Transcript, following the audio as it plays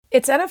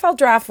It's NFL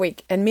Draft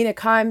Week, and Mina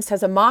Kimes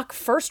has a mock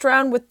first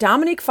round with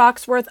Dominique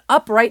Foxworth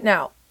up right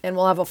now, and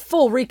we'll have a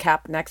full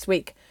recap next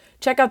week.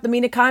 Check out the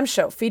Mina Kimes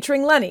Show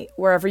featuring Lenny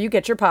wherever you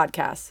get your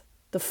podcasts.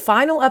 The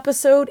final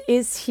episode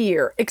is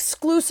here,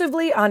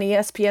 exclusively on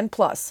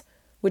ESPN+,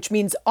 which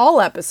means all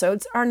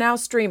episodes are now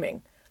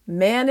streaming.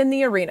 Man in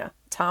the Arena,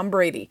 Tom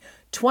Brady.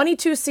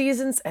 22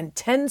 seasons and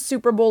 10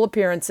 Super Bowl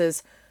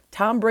appearances.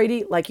 Tom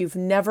Brady like you've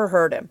never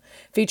heard him.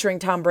 Featuring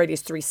Tom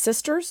Brady's three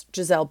sisters,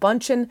 Gisele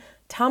Bündchen,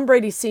 Tom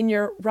Brady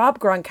Sr., Rob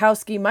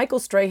Gronkowski, Michael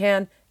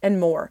Strahan, and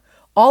more.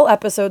 All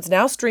episodes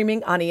now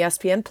streaming on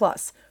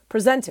ESPN+,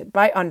 presented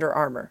by Under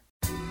Armour.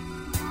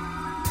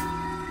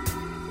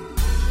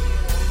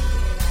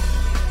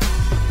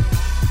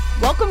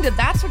 Welcome to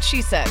That's What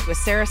She Said with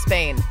Sarah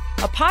Spain,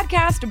 a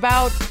podcast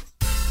about,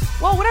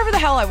 well, whatever the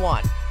hell I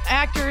want.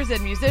 Actors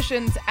and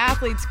musicians,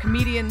 athletes,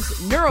 comedians,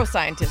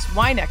 neuroscientists,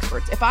 wine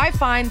experts. If I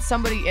find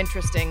somebody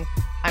interesting,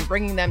 I'm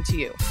bringing them to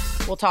you.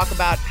 We'll talk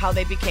about how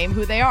they became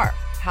who they are,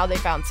 how they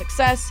found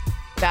success,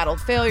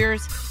 battled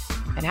failures,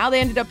 and how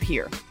they ended up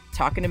here,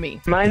 talking to me.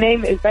 My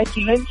name is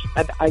Becky Lynch,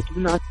 and I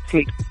do not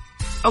sleep.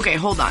 Okay,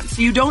 hold on.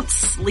 So you don't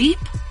sleep?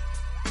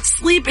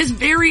 Sleep is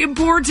very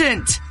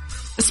important,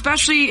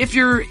 especially if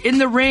you're in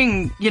the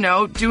ring, you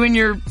know, doing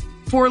your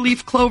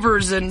four-leaf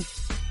clovers and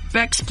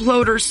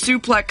Bexploder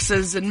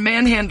suplexes and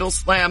manhandle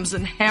slams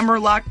and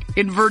hammerlock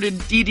inverted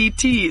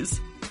DDTs.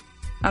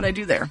 How'd I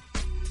do there?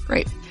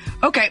 Great.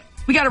 Okay,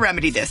 we gotta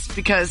remedy this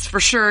because for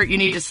sure you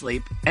need to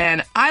sleep.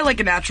 And I like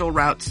a natural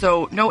route,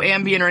 so no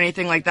Ambien or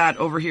anything like that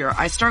over here.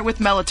 I start with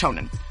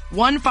melatonin.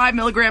 1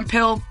 5-milligram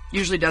pill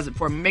usually does it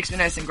for me. Makes me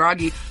nice and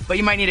groggy, but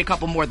you might need a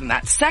couple more than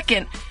that.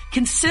 Second,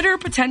 consider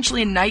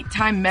potentially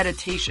nighttime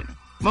meditation.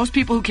 Most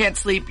people who can't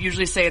sleep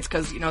usually say it's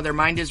because, you know, their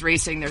mind is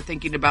racing. They're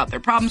thinking about their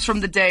problems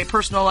from the day,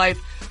 personal life,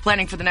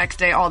 planning for the next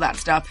day, all that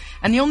stuff.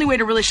 And the only way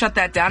to really shut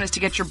that down is to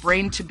get your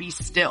brain to be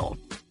still.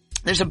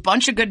 There's a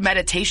bunch of good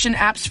meditation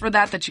apps for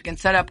that you can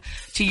set up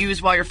to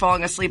use while you're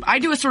falling asleep. I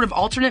do a sort of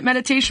alternate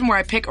meditation where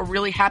I pick a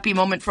really happy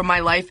moment from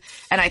my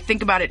life and I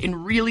think about it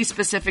in really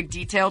specific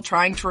detail,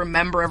 trying to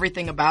remember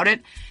everything about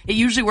it. It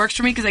usually works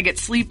for me because I get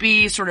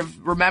sleepy, sort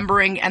of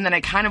remembering, and then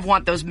I kind of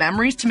want those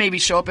memories to maybe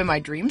show up in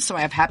my dreams, so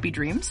I have happy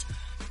dreams.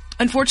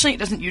 Unfortunately, it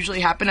doesn't usually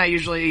happen. I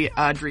usually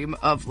dream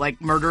of, like,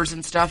 murders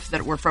and stuff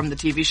that were from the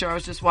TV show I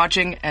was just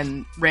watching,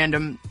 and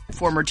random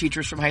former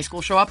teachers from high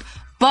school show up.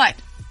 But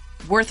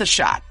worth a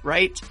shot,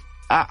 right?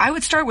 I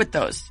would start with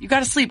those. You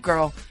gotta sleep,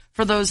 girl,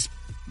 for those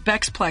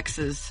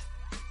Bexplexes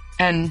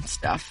and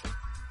stuff.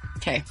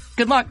 Okay,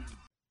 good luck.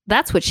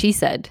 That's what she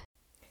said.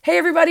 Hey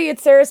everybody,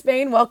 it's Sarah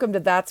Spain. Welcome to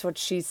That's What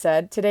She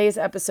Said. Today's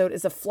episode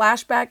is a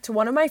flashback to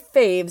one of my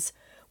faves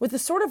with a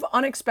sort of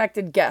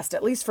unexpected guest,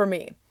 at least for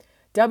me.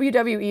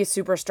 WWE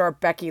superstar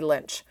Becky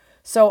Lynch.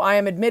 So I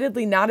am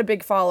admittedly not a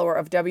big follower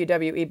of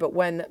WWE, but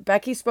when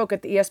Becky spoke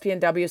at the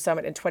ESPNW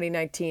Summit in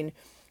 2019,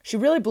 she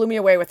really blew me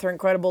away with her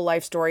incredible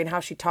life story and how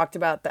she talked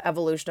about the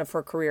evolution of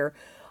her career.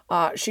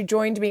 She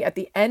joined me at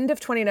the end of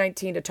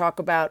 2019 to talk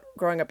about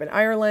growing up in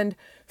Ireland,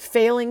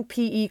 failing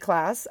PE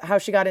class, how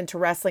she got into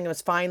wrestling and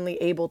was finally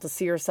able to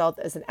see herself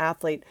as an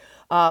athlete.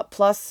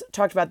 Plus,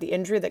 talked about the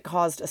injury that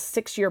caused a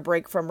 6-year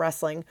break from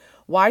wrestling,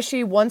 why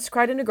she once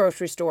cried in a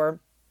grocery store,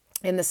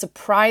 and the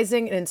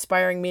surprising and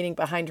inspiring meaning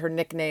behind her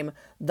nickname,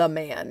 The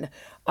Man.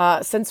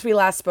 Since we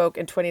last spoke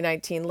in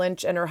 2019,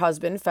 Lynch and her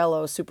husband,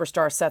 fellow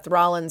superstar Seth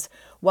Rollins,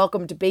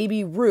 welcomed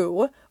baby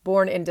Rue,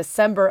 born in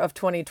December of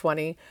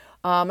 2020.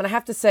 And I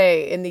have to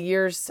say, in the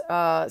years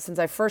since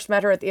I first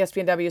met her at the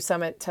ESPNW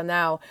Summit to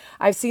now,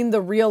 I've seen the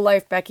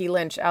real-life Becky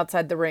Lynch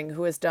outside the ring,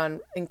 who has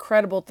done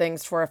incredible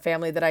things for a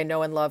family that I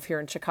know and love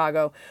here in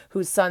Chicago,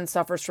 whose son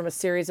suffers from a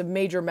series of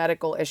major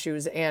medical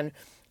issues. And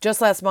just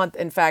last month,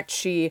 in fact,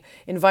 she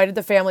invited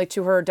the family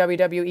to her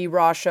WWE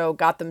Raw show,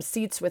 got them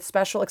seats with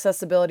special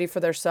accessibility for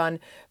their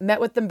son,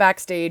 met with them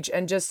backstage,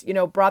 and just, you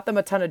know, brought them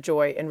a ton of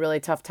joy in really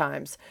tough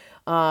times.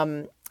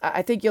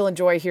 I think you'll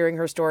enjoy hearing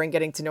her story and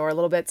getting to know her a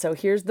little bit. So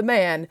here's the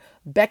man,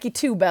 Becky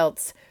Two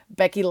Belts,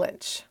 Becky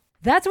Lynch.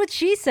 That's what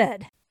she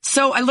said.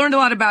 So I learned a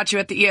lot about you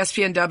at the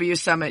ESPNW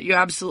Summit. You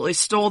absolutely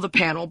stole the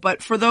panel.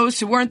 But for those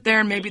who weren't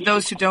there and maybe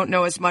those who don't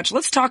know as much,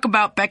 let's talk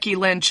about Becky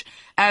Lynch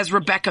as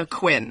Rebecca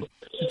Quinn.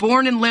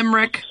 Born in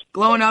Limerick,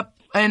 growing up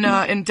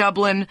in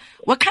Dublin.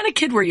 What kind of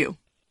kid were you?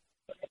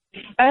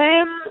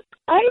 I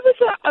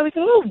was a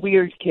little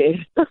weird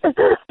kid.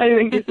 I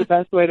think is the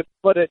best way to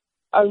put it.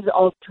 I was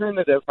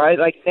alternative, right?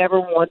 Like never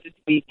wanted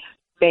to be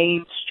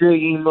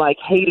mainstream. Like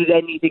hated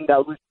anything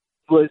that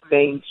was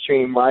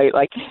mainstream, right?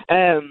 Like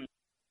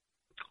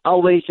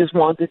always just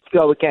wanted to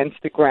go against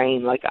the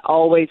grain. Like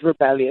always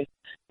rebellious.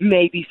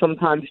 Maybe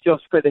sometimes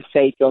just for the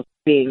sake of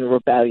being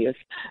rebellious.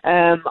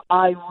 I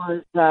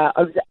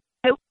was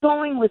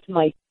outgoing with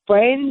my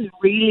friends,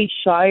 really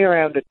shy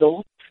around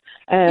adults.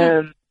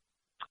 I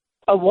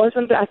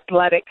wasn't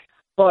athletic,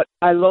 but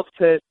I love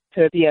to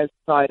be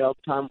outside all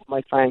the time with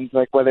my friends,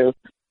 like whether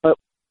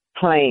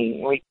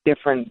playing like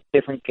different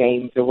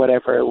games or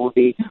whatever. It will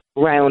be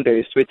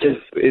rounders, which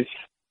is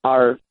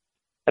our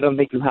I don't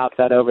think you have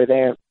that over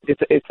there.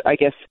 It's I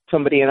guess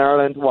somebody in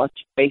Ireland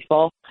watched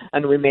baseball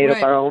and we made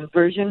up our own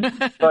version,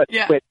 but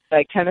with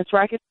like tennis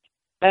rackets.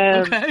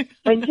 Okay.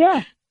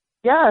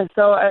 And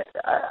so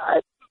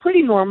I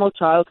pretty normal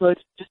childhood,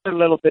 just a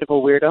little bit of a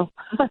weirdo.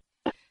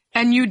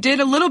 And you did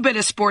a little bit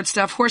of sports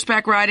stuff,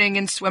 horseback riding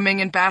and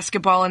swimming and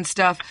basketball and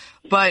stuff,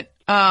 but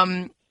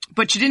you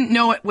didn't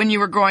know it when you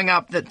were growing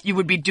up that you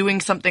would be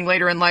doing something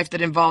later in life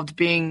that involved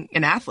being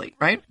an athlete,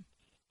 right?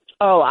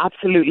 Oh,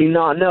 absolutely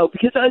not. No,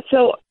 because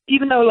so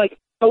even though like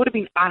I would have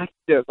been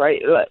active,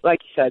 right?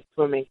 Like you said,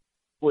 swimming,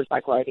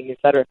 horseback riding,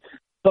 etc.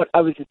 But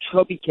I was a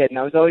chubby kid, and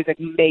I was always like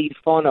made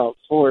fun of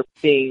for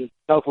being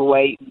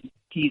overweight and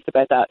teased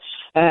about that.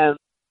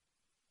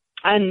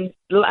 And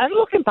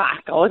looking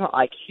back, I wasn't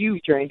like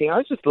huge or anything. I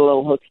was just a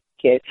little husky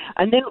kid.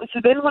 And then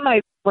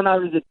when I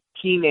was a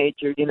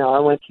teenager, you know, I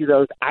went through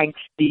those angsty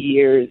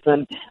years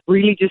and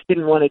really just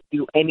didn't want to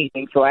do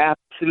anything. So I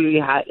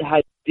absolutely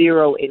had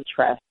zero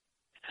interest.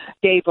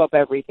 Gave up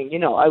everything. You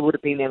know, I would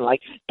have been in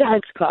like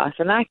dance class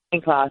and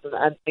acting class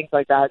and things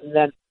like that. And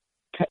then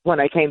when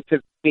I came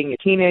to being a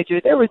teenager,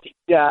 there was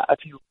a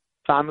few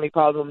family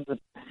problems, and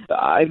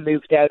I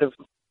moved out of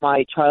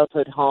my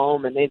childhood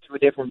home and into a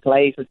different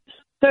place and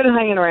started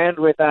hanging around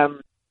with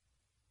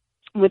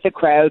a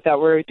crowd that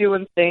were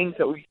doing things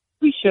that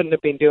we shouldn't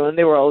have been doing.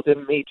 They were older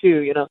than me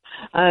too, you know.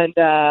 And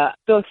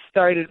thus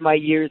started my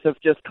years of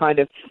just kind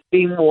of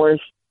being more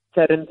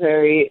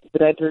sedentary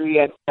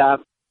and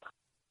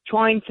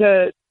trying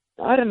to,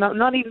 I don't know,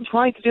 not even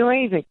trying to do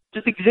anything,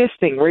 just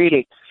existing,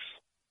 really.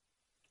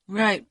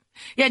 Right.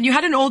 Yeah, and you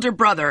had an older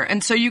brother,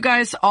 and so you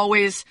guys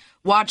always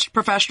watched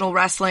professional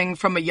wrestling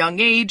from a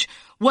young age.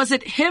 Was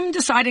it him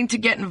deciding to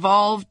get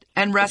involved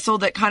and wrestle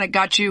that kind of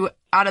got you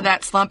out of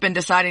that slump and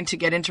deciding to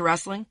get into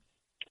wrestling?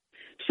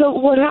 So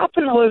what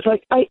happened was,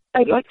 like, I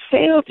like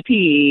failed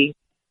PE.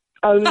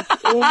 I was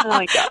in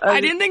like... I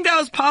didn't think that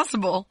was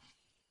possible.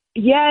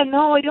 Yeah,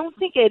 no, I don't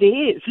think it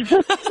is.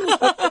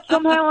 But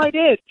somehow I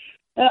did.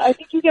 I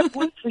think you get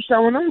points for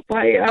showing up.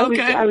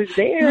 I was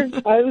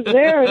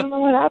there. I don't know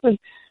what happened.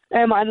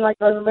 And like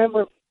I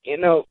remember, you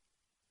know,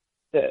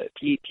 the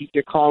PE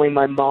teacher calling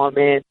my mom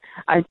in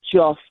and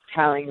just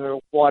telling her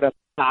what a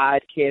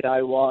bad kid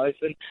I was.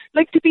 And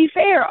like, to be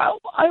fair, I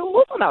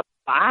wasn't a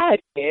bad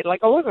kid. Like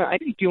I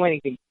didn't do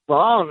anything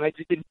wrong. I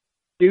just didn't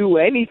do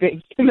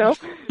anything, you know.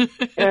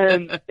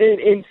 And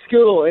in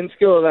school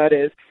that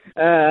is.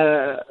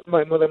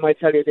 My mother might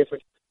tell you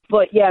different.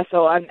 But yeah,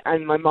 so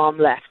and my mom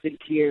left in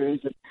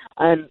tears,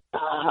 and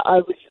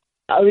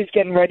I was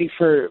getting ready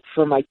for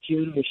my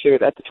junior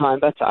shirt at the time.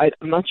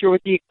 I'm not sure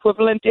what the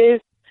equivalent is,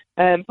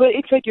 but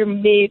it's like your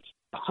mid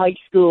high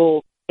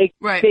school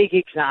big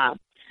exam.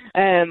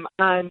 And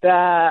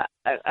I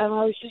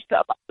was just,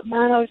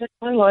 man, I was like,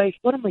 my life,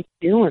 what am I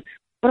doing?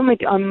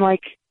 I'm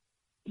like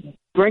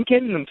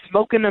drinking and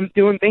smoking. I'm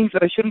doing things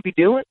that I shouldn't be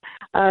doing.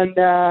 And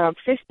I'm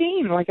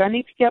 15. Like, I'm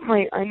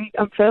feeling, I need to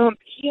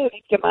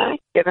get my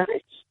act together. And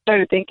I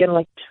started thinking,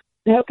 like,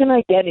 how can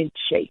I get in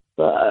shape?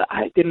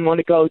 I didn't want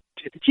to go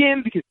to the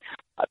gym because,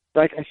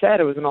 like I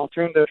said, I was an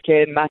alternative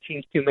kid, and that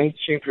seems too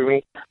mainstream for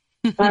me.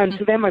 And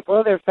so then my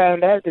brother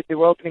found out that they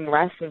were opening a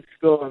wrestling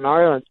school in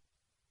Ireland.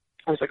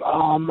 I was like,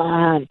 oh,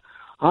 man,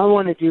 I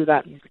want to do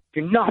that. And he's like,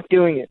 you're not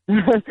doing it.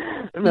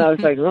 And I was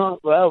like, oh,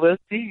 well, we'll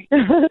see.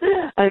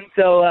 And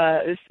so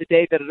it's the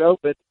day that it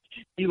opened.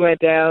 He went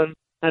down,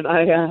 and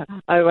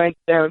I went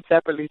down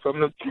separately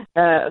from him.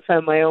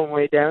 Found my own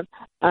way down.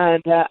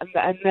 And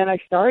then I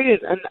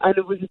started, and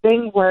it was a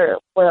thing where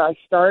I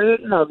started,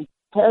 and I was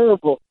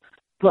terrible.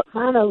 But,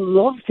 man, I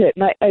loved it.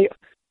 And I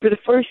for the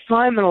first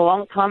time in a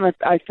long time,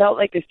 I felt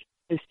like this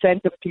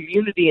sense of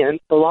community and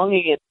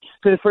belonging. And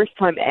for the first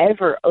time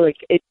ever, like,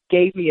 it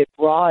gave me a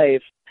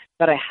drive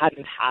that I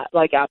hadn't had,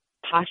 like a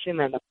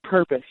passion and a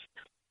purpose.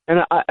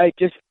 And I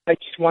just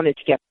wanted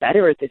to get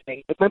better at this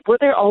thing. But my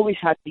brother always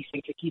had these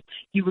things. Like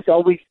he was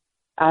always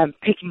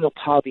picking up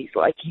hobbies.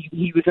 Like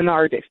he was an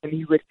artist, and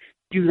he would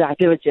do that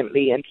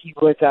diligently. And he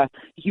was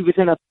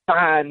in a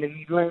band, and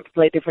he learned to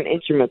play different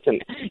instruments,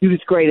 and he was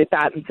great at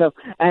that. And so,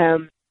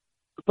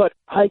 but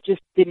I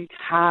just didn't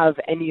have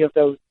any of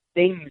those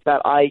things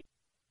that I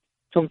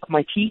sunk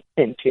my teeth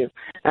into.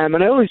 And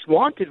I always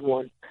wanted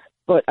one,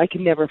 but I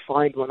can never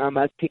find one. I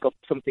might pick up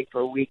something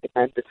for a week and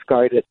then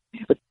discard it.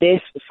 But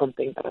this was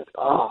something that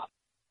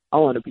I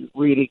want to be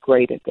really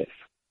great at this.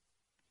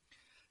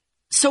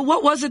 So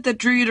what was it that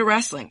drew you to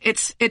wrestling?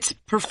 It's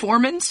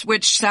performance,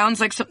 which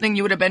sounds like something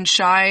you would have been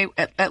shy,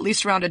 at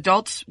least around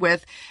adults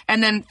with,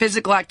 and then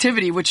physical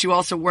activity, which you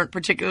also weren't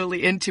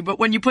particularly into. But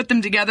when you put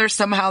them together,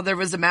 somehow there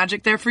was a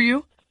magic there for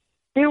you?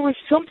 There was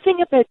something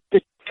about the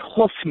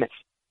toughness.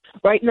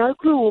 Right now, I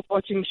grew up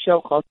watching a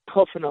show called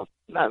Tough Enough.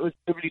 That was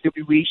a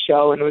WWE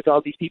show, and it was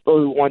all these people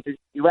who wanted to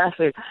be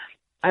wrestlers.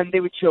 And they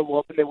would show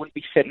up, and they wouldn't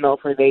be sitting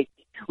over. They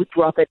would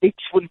drop it. They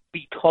just wouldn't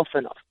be tough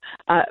enough.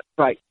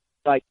 Right,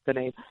 like the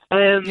name.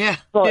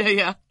 But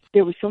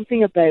there was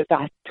something about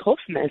that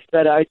toughness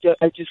that I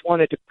just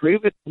wanted to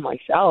prove it to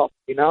myself,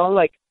 you know?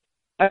 Like,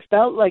 I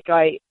felt like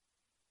I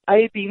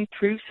had been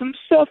through some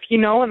stuff, you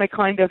know, and I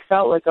kind of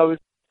felt like I was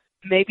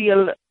maybe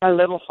a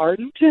little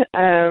hardened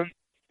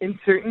in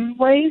certain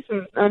ways,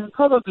 and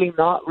probably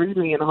not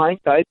really in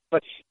hindsight.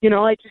 But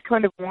I just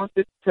kind of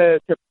wanted to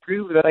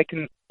prove that I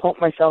can pump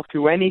myself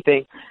through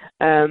anything,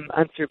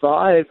 and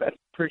survive and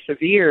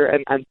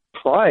persevere and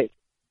thrive.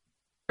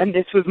 And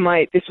this was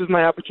my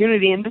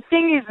opportunity. And the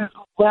thing is, as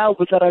well,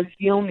 was that I was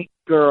the only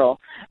girl,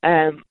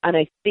 and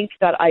I think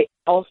that I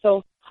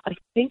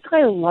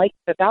liked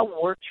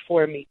that worked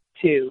for me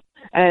too,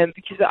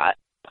 because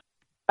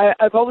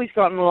I've always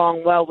gotten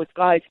along well with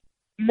guys.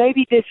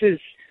 Maybe this is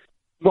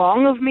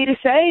wrong of me to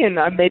say, and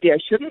maybe I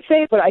shouldn't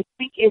say, but I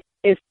think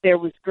if there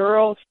was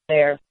girls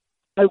there,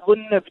 I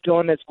wouldn't have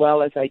done as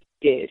well as I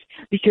did,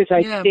 because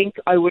I think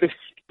I would have,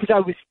 because I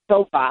was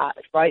so bad,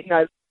 right, and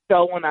I was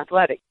so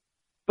unathletic.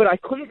 But I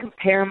couldn't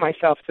compare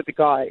myself to the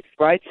guys,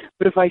 right?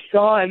 But if I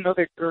saw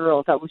another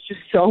girl that was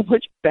just so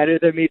much better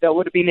than me, that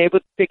would have been able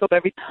to pick up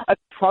everything, I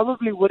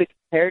probably would have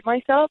compared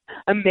myself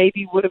and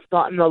maybe would have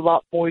gotten a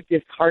lot more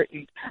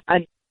disheartened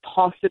and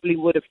possibly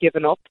would have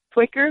given up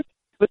quicker.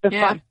 But the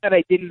fact that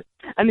I didn't,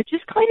 and it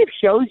just kind of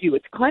shows you,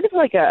 it's kind of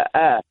like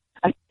a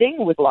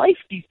thing with life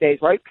these days,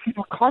 right? Because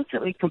we're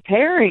constantly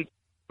comparing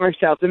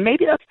ourselves, and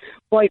maybe that's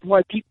why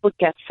people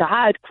get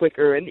sad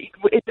quicker, and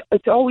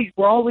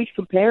we're always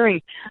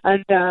comparing,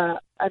 and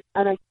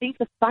I think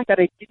the fact that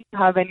I didn't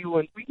have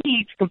anyone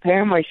really to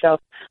compare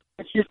myself,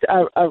 it's just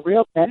a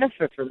real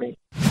benefit for me.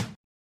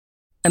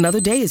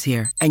 Another day is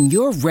here, and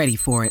you're ready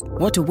for it.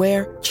 What to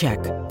wear? Check.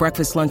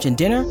 Breakfast, lunch, and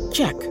dinner?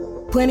 Check.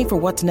 Planning for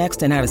what's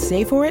next and how to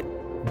save for it?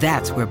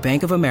 That's where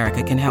Bank of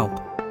America can help.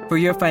 For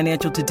your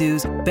financial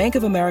to-dos, Bank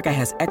of America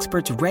has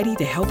experts ready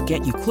to help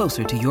get you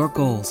closer to your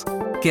goals.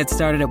 Get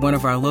started at one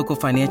of our local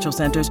financial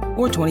centers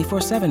or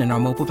 24/7 in our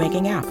mobile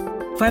banking app.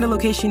 Find a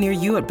location near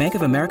you at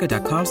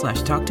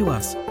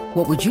bankofamerica.com/talktous.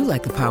 What would you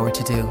like the power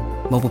to do?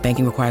 Mobile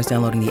banking requires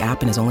downloading the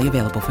app and is only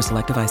available for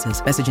select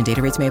devices. Message and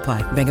data rates may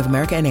apply. Bank of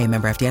America N.A.,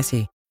 member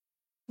FDIC.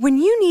 When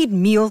you need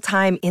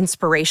mealtime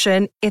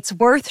inspiration, it's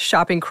worth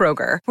shopping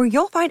Kroger, where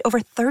you'll find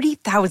over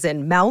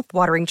 30,000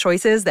 mouth-watering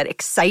choices that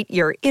excite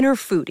your inner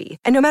foodie.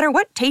 And no matter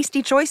what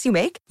tasty choice you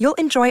make, you'll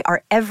enjoy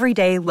our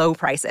everyday low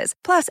prices,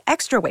 plus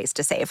extra ways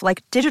to save,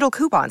 like digital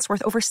coupons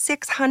worth over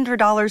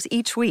 $600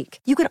 each week.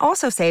 You can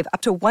also save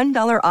up to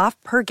 $1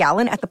 off per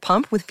gallon at the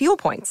pump with fuel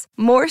points.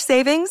 More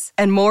savings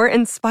and more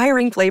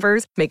inspiring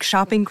flavors make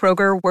shopping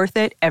Kroger worth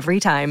it every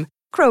time.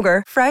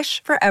 Kroger,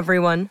 fresh for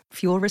everyone.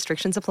 Fuel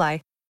restrictions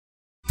apply.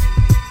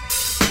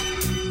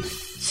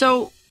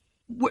 So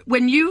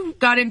when you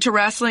got into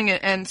wrestling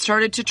and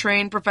started to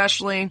train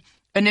professionally,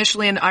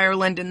 initially in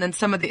Ireland and then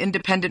some of the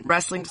independent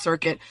wrestling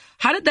circuit,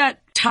 how did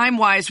that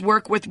time-wise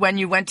work with when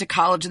you went to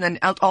college and then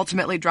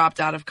ultimately dropped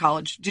out of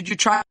college? Did you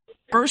try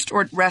first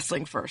or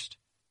wrestling first?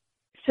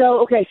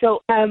 So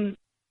I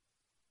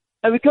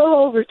would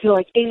go over to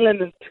like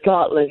England and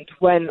Scotland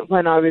when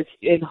I was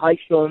in high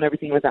school and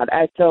everything like that.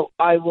 And so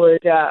I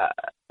would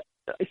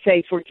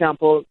say, for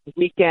example,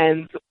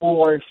 weekends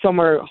or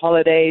summer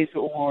holidays,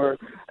 or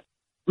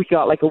we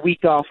got like a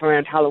week off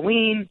around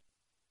Halloween,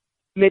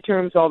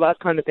 midterms, all that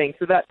kind of thing.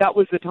 So that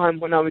was the time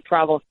when I would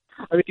travel.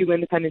 I would do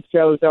independent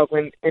shows over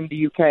in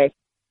the UK.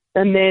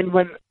 And then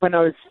when I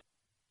was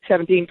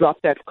 17,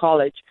 dropped out of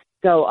college,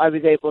 so I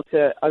was able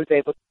to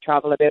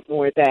travel a bit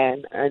more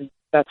then, and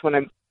that's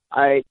when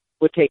I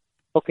would take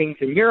bookings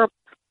in Europe,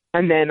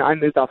 and then I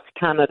moved off to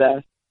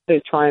Canada to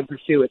try and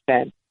pursue it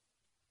then.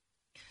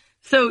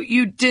 So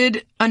you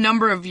did a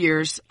number of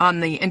years on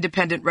the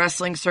independent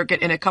wrestling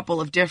circuit in a couple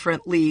of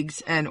different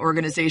leagues and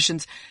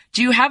organizations.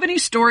 Do you have any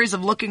stories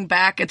of looking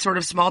back at sort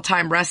of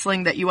small-time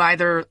wrestling that you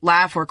either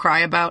laugh or cry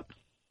about?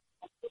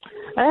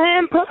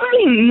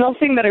 Probably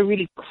nothing that I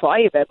really cry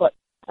about, but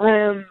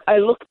I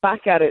look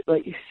back at it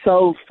like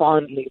so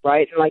fondly,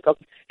 right? And like I was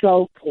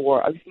so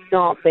poor. I was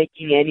not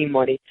making any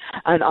money,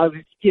 and I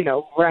was,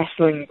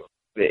 wrestling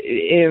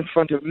in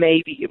front of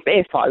maybe,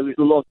 if I was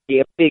lucky,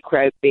 a big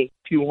crowd being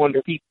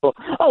 200 people.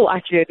 Oh,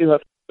 actually, I do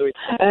have a story.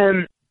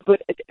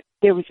 But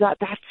there was that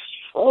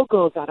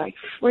struggle that I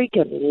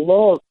freaking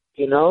loved,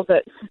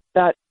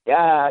 that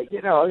I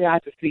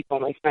had to sleep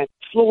on my friends'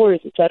 floors,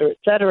 et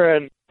cetera,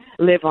 and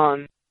live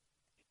on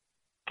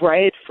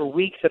bread for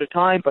weeks at a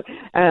time. But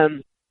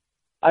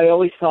I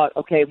always thought,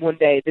 okay, one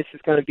day this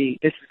is going to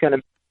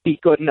be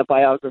good in a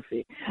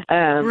biography,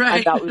 right,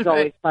 and that was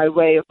always my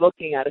way of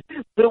looking at it.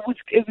 But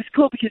it was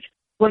cool because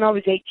when I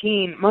was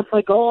 18,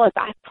 my goal at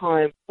that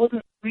time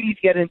wasn't really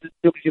to get into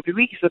WWE,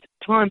 because at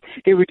the time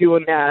they were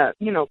doing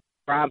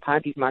bra and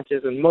panties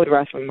matches and mud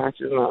wrestling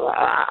matches, and all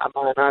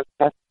that.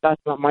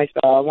 That's not my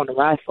style. I want to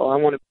wrestle. I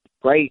want to be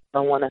great. I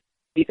want to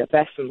be the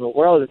best in the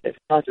world at this,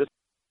 not just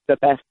the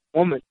best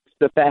woman, it's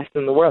the best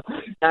in the world.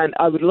 And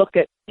I would look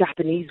at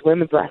Japanese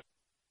women's wrestling.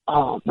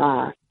 Oh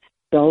man,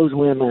 those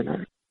women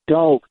are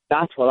dope.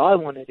 That's what I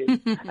want to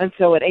do. And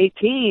so at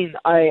 18,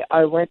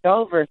 I went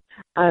over,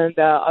 and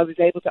I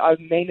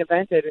main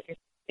evented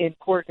in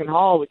Corkin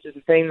Hall, which is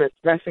a famous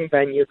wrestling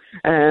venue,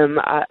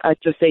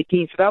 at just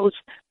 18. So that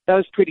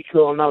was pretty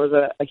cool, and that was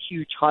a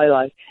huge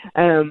highlight.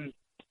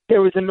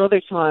 There was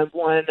another time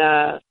when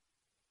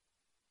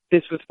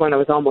this was when I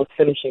was almost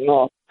finishing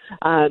up,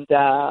 and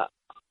I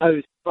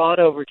was brought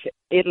over to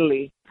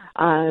Italy,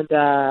 and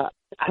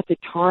at the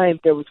time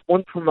there was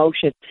one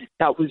promotion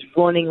that was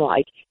running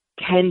like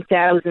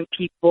 10,000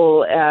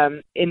 people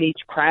in each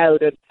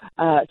crowd,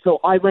 and so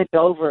I went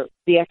over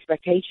the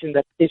expectation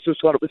that this was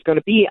what it was going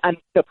to be, and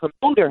the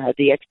promoter had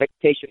the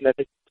expectation that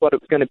this was what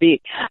it was going to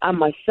be. And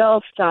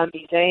myself,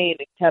 Sami Zayn,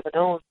 and Kevin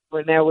Owens, who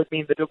are now with me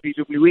in the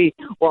WWE,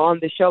 were on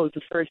the show. It was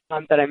the first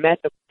time that I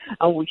met them,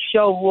 and we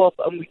show up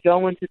and we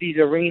go into these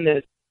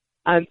arenas,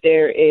 and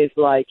there is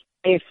like,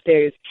 if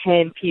there's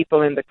 10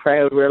 people in the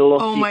crowd, we're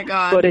lucky. Oh my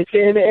God! But it's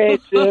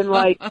in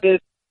like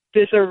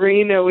this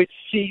arena which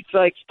seats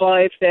like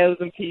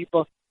 5,000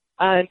 people,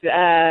 and so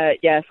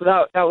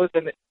that was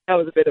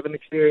a bit of an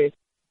experience.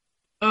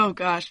 Oh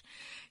gosh,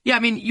 yeah. I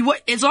mean,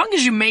 as long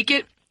as you make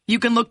it, you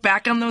can look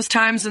back on those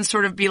times and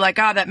sort of be like,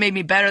 that made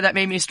me better, that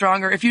made me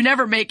stronger. If you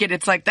never make it,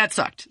 it's like, that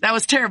sucked. That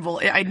was terrible.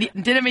 I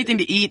didn't have anything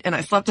to eat and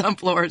I slept on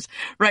floors,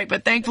 right?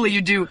 But thankfully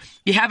you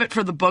have it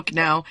for the book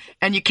now,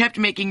 and you kept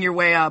making your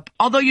way up.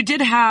 Although you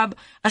did have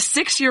a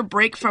 6-year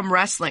break from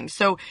wrestling.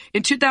 So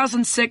in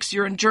 2006,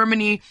 you're in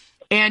Germany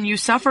and you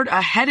suffered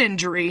a head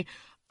injury,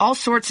 all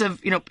sorts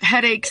of,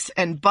 headaches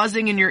and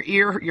buzzing in your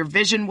ear. Your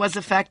vision was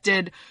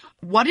affected.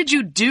 What did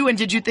you do? And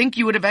did you think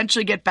you would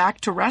eventually get back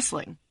to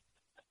wrestling?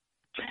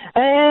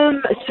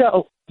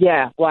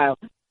 Wow.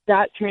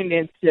 That turned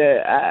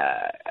into,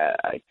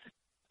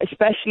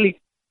 especially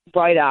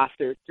right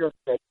after just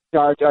a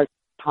dark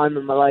time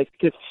in my life,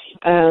 because,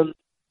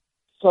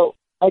 so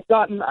I'd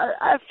gotten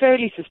a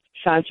fairly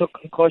substantial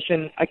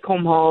concussion. I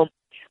come home,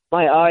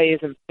 my eye is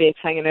in bits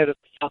hanging out of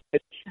the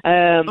socket,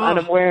 and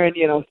I'm wearing,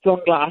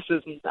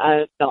 sunglasses,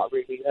 and not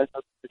really, that's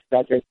not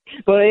exaggerating,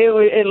 but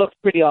it looks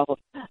pretty awful.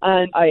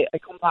 And I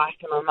come back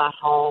and I'm at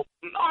home.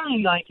 I'm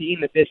only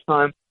 19 at this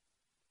time.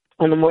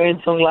 And I'm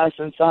wearing sunglasses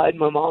inside.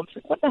 My mom's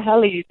like, what the hell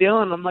are you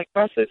doing? I'm like,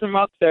 wrestlers and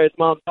rock stars,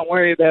 Mom. Don't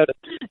worry about it.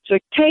 She's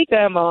like, take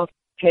them off.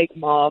 Take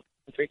them off.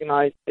 The freaking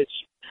eyes, bitch.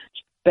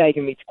 She's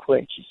begging me to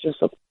quit. She's just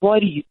like,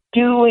 what are you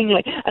doing?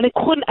 Like, and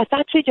at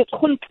that stage, I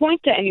couldn't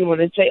point to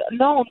anyone and say,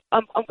 no,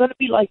 I'm going to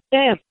be like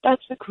them.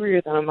 That's the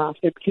career that I'm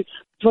after. Because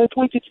so I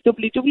pointed to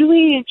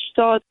WWE and she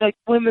saw like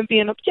women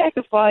being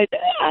objectified.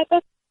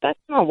 That's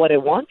not what I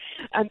want.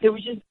 And there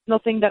was just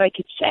nothing that I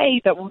could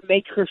say that would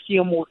make her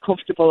feel more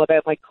comfortable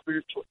about my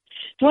career choice.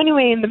 So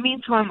anyway, in the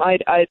meantime,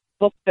 I'd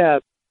booked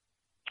a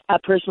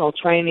personal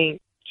training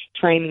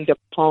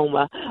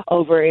diploma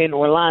over in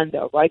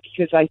Orlando, right?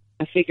 Because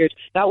I figured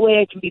that way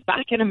I can be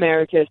back in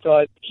America, so I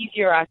have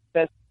easier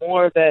access,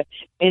 more of the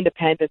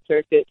independent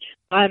circuit,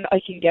 and I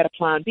can get a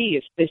plan B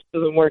if this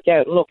doesn't work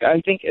out. Look, I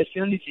think as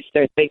soon as you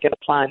start thinking of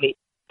plan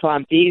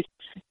Bs,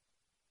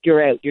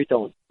 you're out, you're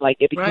done. Like,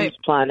 it becomes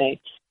plan A.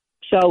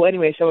 So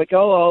anyway, so I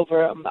go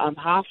over, I'm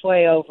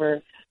halfway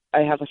over,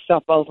 I have a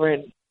stop over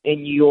in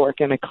New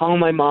York, and I call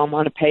my mom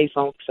on a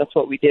payphone, because that's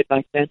what we did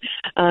back then,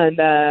 and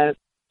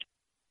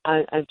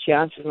she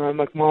answers, and I'm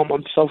like, Mom,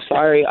 I'm so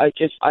sorry,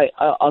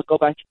 I'll go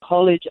back to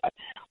college,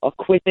 I'll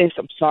quit this,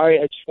 I'm sorry,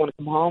 I just want to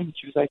come home. And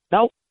she was like,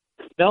 no,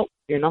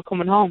 you're not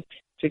coming home.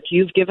 So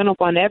you've given up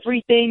on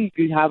everything,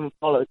 you haven't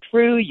followed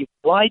through, you've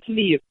lied to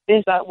me, you've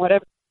this, that,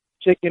 whatever.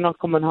 She's like, you're not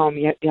coming home,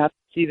 you have to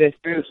see this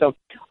through. So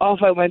off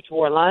I went to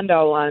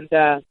Orlando, and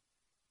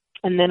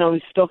then I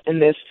was stuck in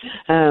this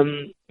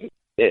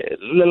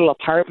little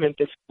apartment,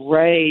 this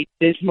grey,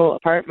 dismal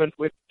apartment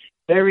with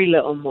very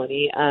little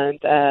money, and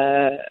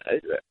I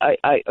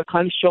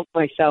kind of shook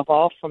myself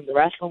off from the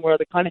wrestling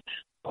world. I kind of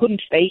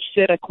couldn't face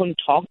it. I couldn't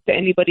talk to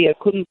anybody. I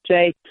couldn't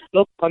say,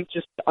 look, I'm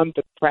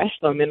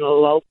depressed. I'm in a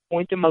low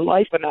point in my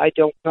life, and I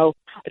don't know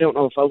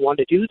if I want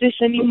to do this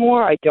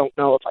anymore. I don't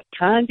know if I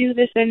can do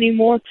this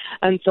anymore.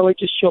 And so I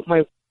just shut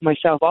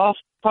myself off.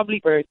 Probably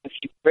burned a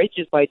few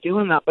bridges by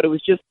doing that, but it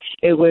was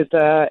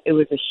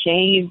a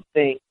shame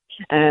thing.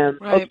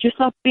 Of just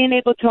not being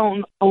able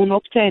to own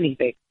up to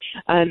anything.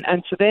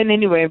 And so then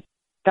anyway,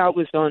 that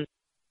was done.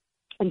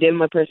 And did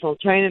my personal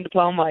training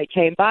diploma. I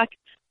came back.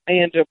 I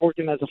ended up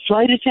working as a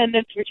flight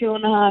attendant for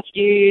 2.5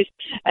 years.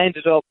 I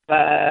ended up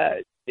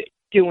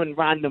doing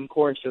random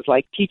courses,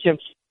 like teaching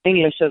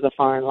English as a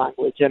foreign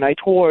language. And I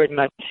toured,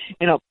 and I,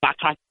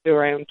 backpacked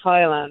around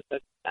Thailand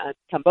and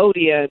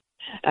Cambodia.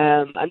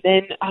 And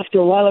then after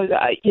a while,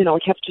 I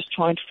kept just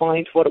trying to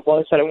find what it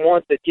was that I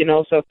wanted,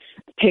 so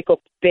pick up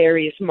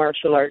various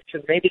martial arts,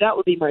 and maybe that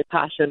would be my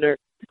passion, or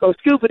go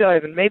scuba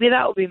diving, maybe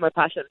that would be my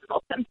passion.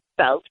 Nothing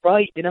felt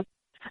right,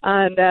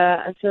 And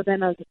so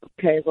then I was like,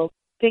 okay, well,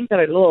 the thing that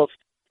I loved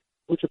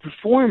was a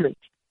performance.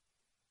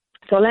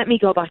 So let me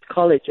go back to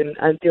college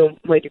and do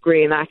my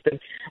degree in acting.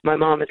 My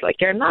mom is like,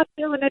 you're not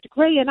doing a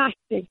degree in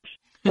acting.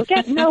 You'll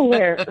get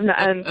nowhere.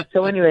 And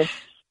so anyway...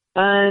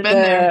 And,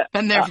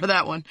 been there for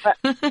that one.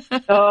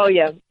 Oh,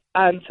 yeah.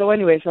 And so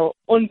anyway, so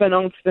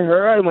unbeknownst to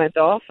her, I went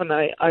off and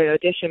I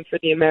auditioned for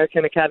the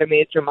American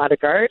Academy of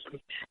Dramatic Art.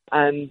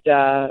 And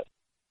the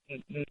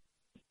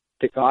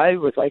guy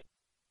was like,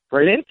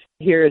 brilliant.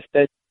 Here's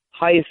the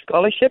highest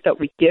scholarship that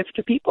we give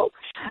to people.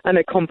 And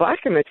I come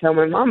back and I tell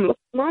my mom, look,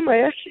 Mom,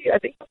 I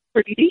think I'm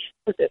pretty decent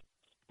for this.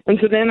 And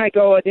so then I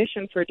go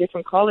audition for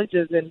different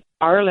colleges in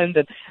Ireland,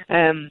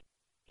 and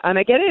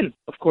I get in,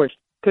 of course,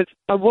 because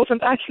I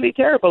wasn't actually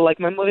terrible like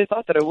my mother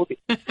thought that I would be.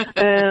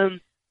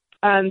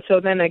 And so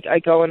then I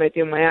go and I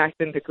do my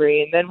acting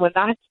degree, and then when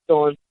that's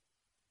done,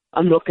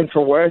 I'm looking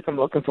for work,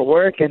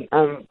 and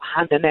I'm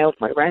handing out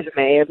my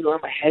resume everywhere,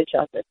 my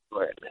headshots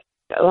everywhere.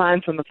 It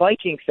lands on the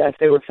Vikings set.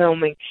 They were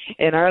filming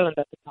in Ireland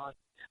at the time,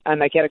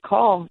 and I get a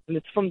call, and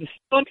it's from the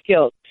Stunt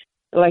Guild.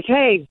 They're like,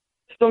 hey,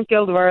 Stunt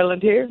Guild of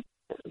Ireland here.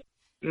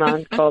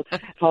 Man called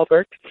Paul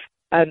Burke,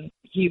 and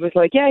he was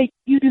like, yeah,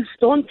 you do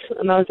stunts?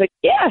 And I was like,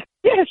 yeah,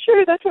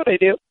 sure, that's what I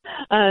do.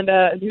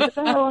 And he was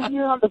like, oh, I'm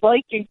here on the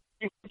Vikings.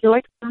 Would you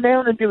like to come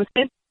down and do a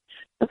stint?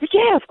 I was like,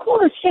 yeah, of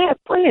course, yeah,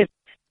 brilliant.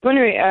 So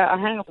anyway, I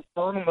hang up the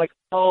phone. I'm like,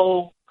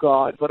 oh,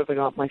 God, what have I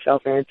got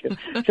myself into?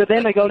 So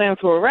then I go down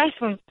to a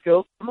wrestling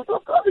school. I'm like,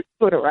 oh, God, it's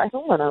good at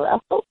wrestling when I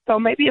wrestle. So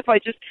maybe if I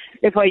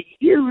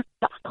use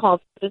that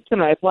confidence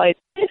and I applied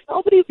this,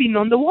 nobody would be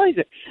none the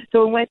wiser.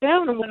 So I went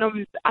down, and when I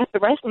was at the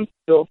wrestling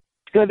school,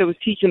 the guy that was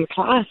teaching the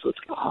class was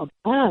like, oh,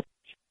 man,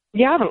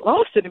 you haven't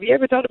lost it. Have you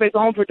ever thought about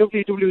going for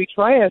WWE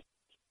tryouts?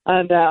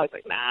 And I was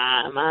like,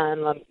 nah,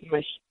 man,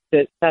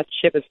 that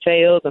ship has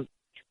sailed. I'm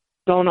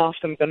going off.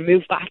 I'm going to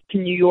move back to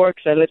New York,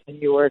 because I lived in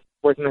New York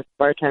working as a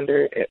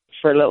bartender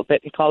for a little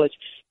bit in college.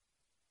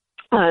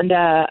 And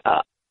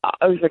I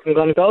was like, I'm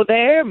going to go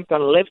there. I'm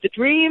going to live the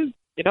dream,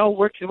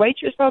 work as a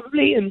waitress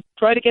probably, and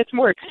try to get some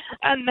work.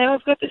 And now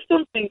I've got this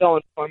stunt thing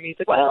going for me. He's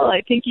like, well,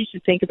 I think you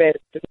should think about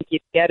it. I think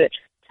you'd get it.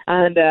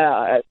 And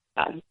I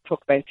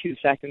took about 2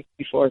 seconds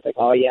before I was like,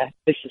 oh, yeah,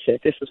 this is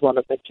it. This is what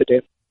I'm meant to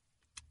do.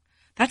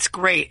 That's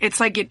great. It's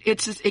like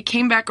it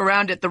came back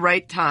around at the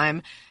right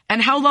time.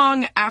 And how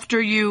long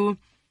after you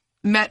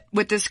met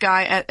with this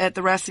guy at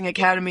the Wrestling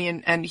Academy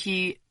and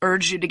he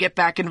urged you to get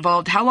back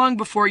involved, how long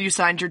before you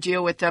signed your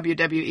deal with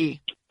WWE?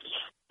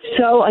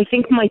 So I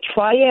think my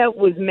tryout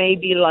was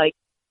maybe like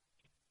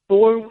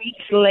 4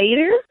 weeks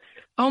later.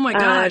 Oh, my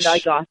gosh. And I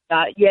got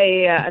that.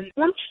 Yeah. And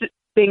once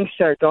things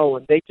start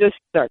going, they just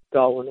start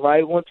going,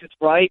 right? Once it's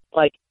right,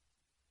 like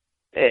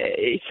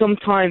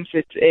sometimes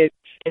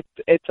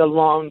it's a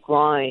long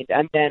grind,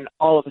 and then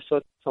all of a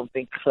sudden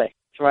something clicks,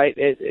 right?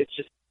 It's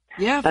just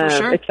for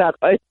sure.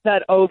 It's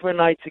that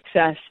overnight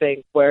success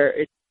thing where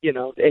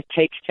it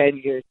takes 10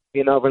 years to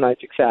be an overnight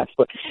success,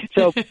 but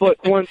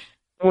once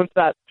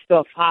that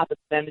stuff happens,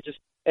 then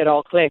it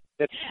all clicks.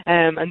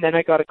 And then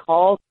I got a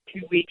call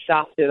 2 weeks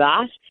after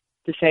that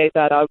to say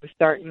that I was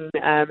starting in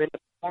the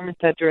Performance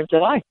Center in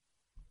July.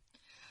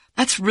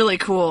 That's really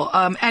cool.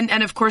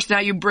 And of course now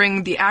you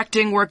bring the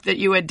acting work that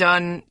you had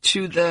done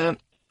to the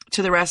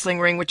wrestling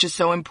ring, which is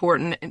so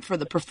important for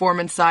the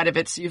performance side of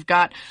it. So you've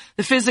got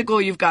the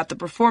physical, you've got the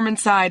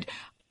performance side.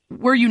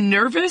 Were you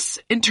nervous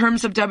in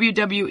terms of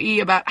WWE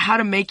about how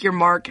to make your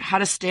mark, how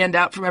to stand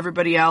out from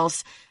everybody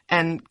else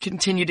and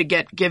continue to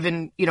get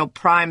given,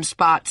 prime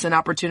spots and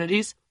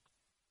opportunities?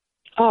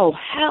 Oh,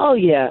 hell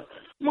yeah.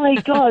 My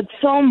God,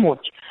 so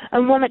much.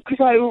 And because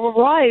I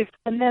arrived,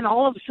 and then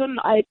all of a sudden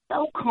I had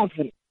no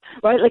confidence,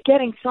 right? Like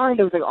getting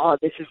signed, I was like, oh,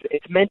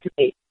 it's meant to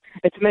be.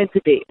 It's meant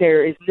to be.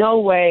 There is no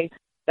way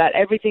that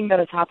everything that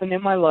has happened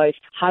in my life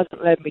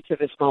hasn't led me to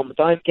this moment.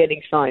 I'm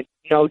getting signed,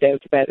 no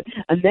doubt about it.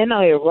 And then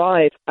I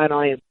arrive, and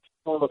I am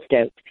full of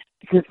doubt,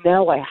 because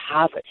now I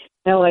have it.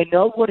 Now I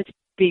know what it's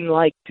been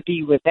like to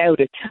be without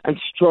it and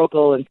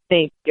struggle and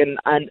think and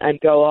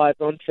go, oh, I've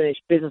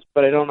unfinished business,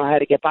 but I don't know how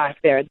to get back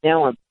there. And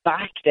now I'm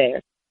back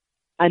there.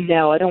 And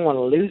now I don't want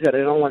to lose it. I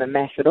don't want to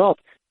mess it up.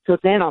 So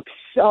then I'm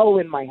so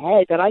in my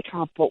head that I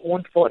can't put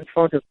one foot in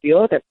front of the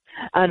other.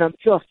 And I'm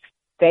just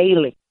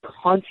failing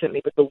constantly.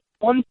 But the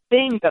one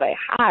thing that I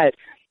had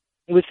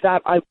was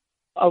that I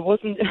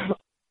wasn't,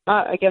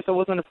 I guess I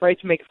wasn't afraid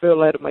to make a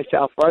fool out of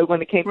myself, right,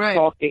 when it came to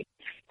talking.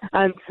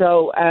 And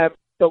so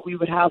we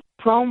would have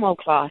promo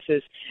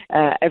classes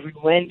every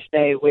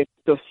Wednesday with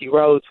Dusty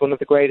Rhodes, one of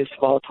the greatest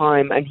of all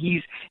time, and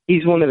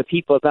he's one of the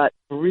people that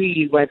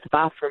really went to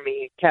bat for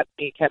me and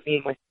kept me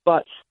in my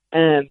spot,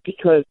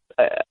 because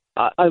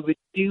I would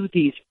do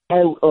these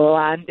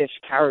outlandish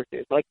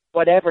characters, like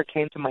whatever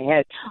came to my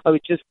head, I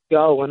would just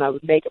go and I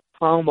would make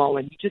a promo,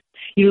 and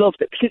he loved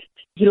it because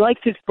he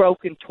likes his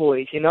broken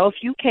toys. If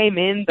you came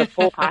in the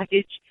full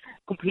package,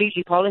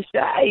 completely polished,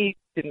 I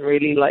didn't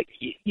really like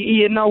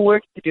you had no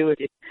work to do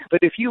with it. But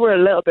if you were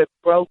a little bit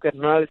broken,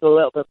 and I was a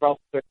little bit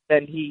broken,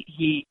 then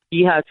he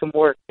had some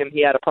work and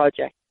he had a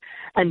project.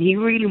 And he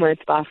really went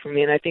to bat for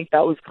me, and I think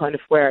that was kind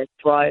of where I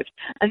thrived.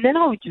 And then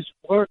I would just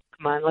work,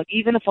 man. Like,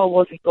 even if I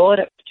wasn't good,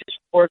 I would just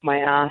work my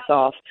ass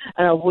off,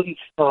 and I wouldn't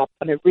stop.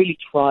 And I really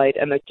tried,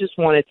 and I just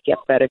wanted to get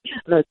better.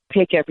 And I'd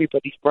pick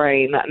everybody's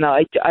brain. And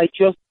I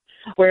just,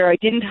 where I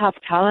didn't have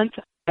talent,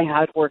 I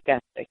had work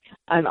ethic.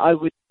 And I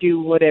would do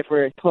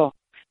whatever it took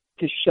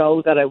to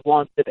show that I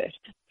wanted it,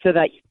 so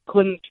that you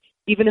couldn't,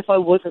 even if I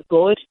wasn't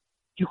good,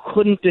 you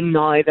couldn't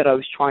deny that I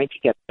was trying to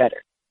get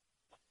better.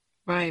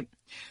 Right.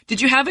 Did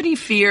you have any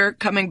fear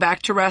coming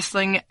back to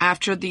wrestling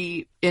after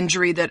the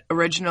injury that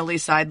originally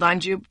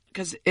sidelined you?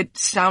 Because it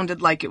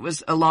sounded like it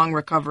was a long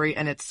recovery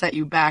and it set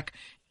you back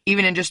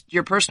even in just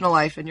your personal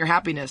life and your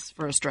happiness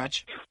for a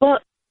stretch. Well,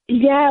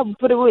 yeah,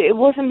 but it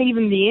wasn't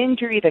even the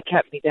injury that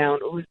kept me down.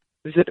 It was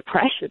a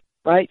depression,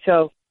 right?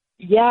 So,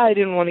 yeah, I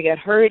didn't want to get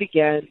hurt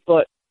again,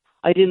 but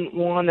I didn't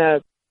want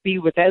to be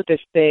without this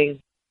thing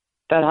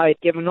that I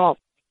had given up.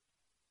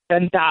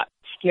 And that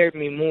scared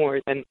me more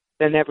than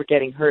ever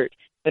getting hurt,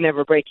 than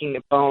ever breaking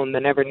a bone,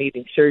 than ever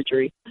needing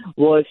surgery,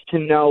 was to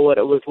know what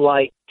it was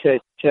like to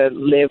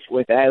live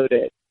without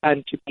it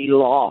and to be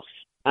lost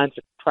and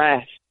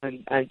depressed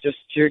and just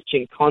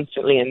searching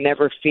constantly and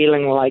never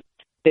feeling like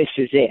this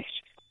is it.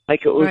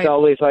 Like it was Right.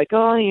 always like,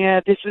 oh yeah,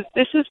 this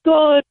is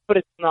good, but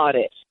it's not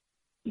it.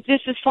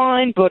 This is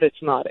fine, but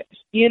it's not it.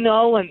 You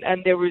know,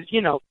 and there was,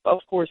 you know, of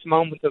course,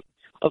 moments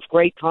of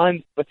great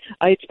times, but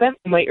I had spent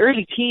my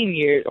early teen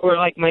years, or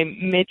like my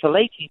mid to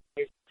late teen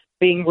years,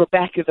 being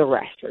Rebecca the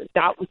wrestler.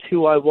 That was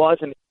who I was,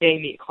 and it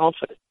gave me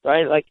confidence,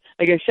 right? Like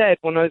I said,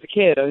 when I was a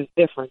kid, I was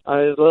different. I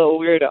was a little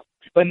weirdo.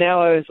 But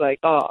now I was like,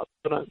 oh,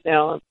 but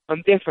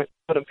I'm different,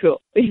 but I'm cool.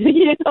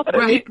 You know what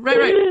I mean?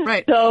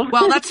 Right. So,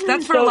 Well, that's for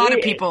a so lot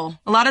of people.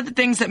 A lot of the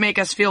things that make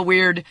us feel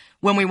weird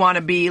when we want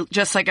to be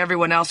just like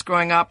everyone else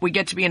growing up, we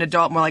get to be an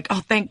adult and we're like,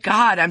 oh, thank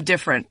God I'm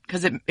different,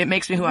 because it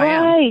makes me who I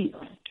am. Right.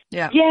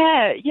 Yeah.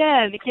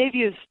 Yeah, and it gave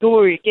you a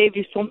story. It gave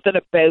you something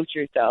about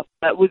yourself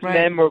that was Right.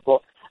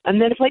 memorable.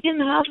 And then if I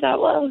didn't have that,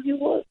 well, who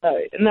was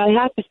I? And I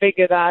had to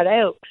figure that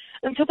out.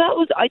 And so that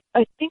was,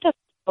 I think that's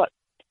what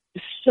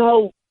was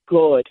so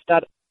good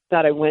that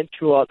I went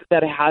through all,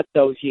 that I had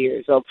those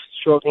years of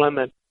struggling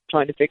and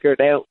trying to figure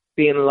it out,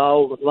 being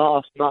low and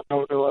lost, not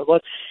knowing who I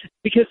was.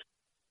 Because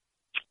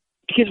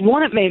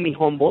one, it made me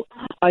humble.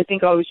 I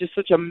think I was just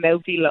such a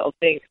mouthy little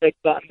thing. Like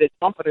that, the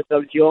confidence. I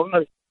was young, I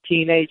was a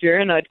teenager,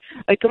 and I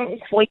got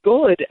quite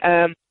good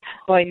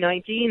by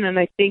 19. And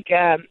I think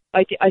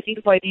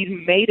if I'd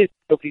even made it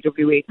to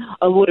WWE,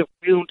 I would have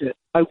ruined it.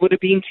 I would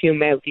have been too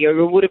mouthy, or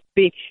I would have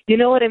been, you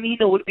know what I mean?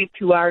 I would have been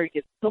too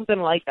arrogant, something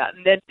like that.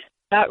 And then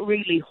that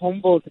really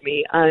humbled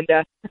me, and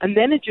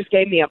then it just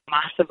gave me a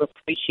massive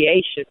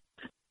appreciation,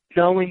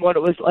 knowing what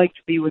it was like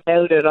to be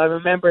without it. I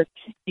remember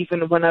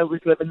even when I was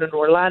living in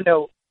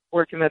Orlando,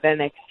 working at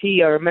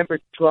NXT, I remember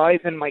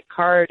driving my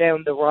car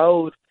down the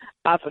road,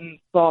 having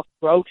bought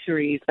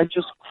groceries, and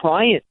just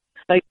crying,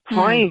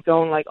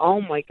 going like, oh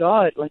my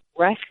God, like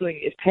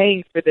wrestling is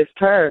paying for this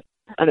car,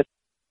 and it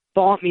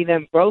bought me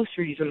them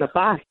groceries in the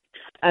back.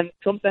 And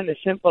something as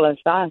simple as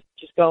that,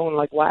 just going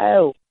like,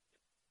 wow,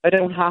 I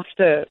don't have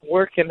to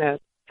work in a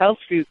health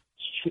food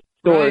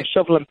store Right.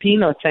 shoveling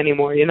peanuts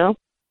anymore, you know?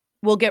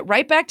 We'll get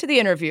right back to the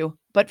interview,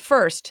 but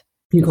first,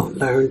 You're going to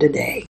learn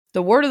today.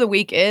 the word of the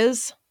week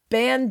is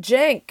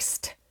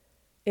banjankst.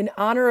 In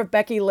honor of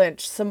Becky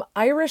Lynch, some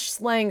Irish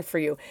slang for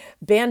you.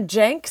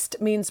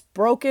 Banjankst means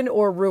broken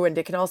or ruined.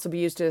 It can also be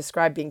used to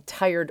describe being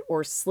tired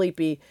or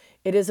sleepy.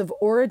 It is of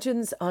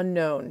origins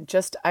unknown.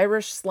 Just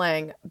Irish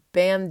slang,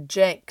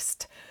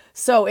 banjankst.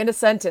 So, in a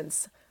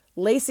sentence,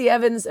 Lacey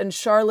Evans and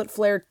Charlotte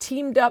Flair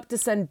teamed up to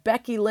send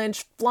Becky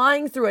Lynch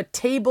flying through a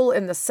table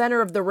in the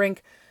center of the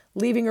rink,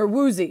 leaving her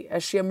woozy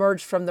as she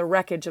emerged from the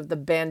wreckage of the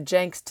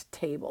banjankst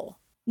table.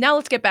 Now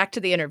let's get back to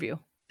the interview.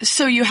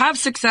 So you have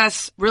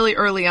success really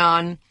early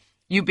on.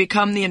 You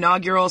become the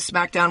inaugural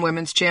SmackDown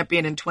Women's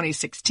Champion in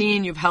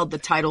 2016. You've held the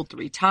title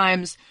 3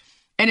 times.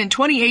 And in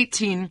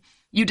 2018,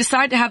 you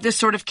decide to have this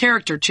sort of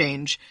character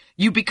change.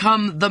 You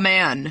become the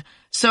Man.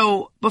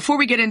 So before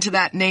we get into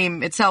that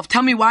name itself,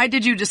 tell me, why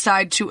did you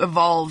decide to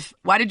evolve?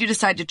 Why did you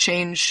decide to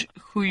change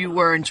who you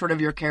were and sort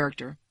of your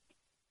character?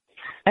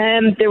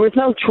 There was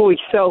no choice.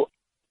 So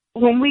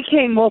when we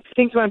came up,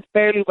 things went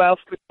fairly well,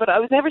 but I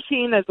was never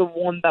seen as the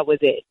one that was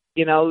it.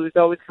 You know, it was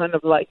always kind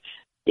of like,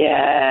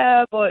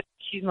 yeah, but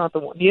she's not the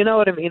one. You know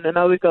what I mean? And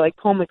I was like,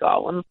 oh my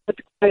God. But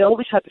I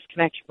always had this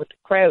connection with the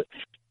crowd.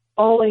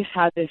 Always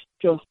had this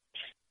just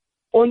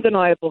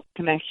undeniable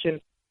connection.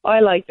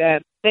 I like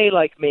them. They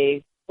like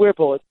me. We're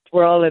both.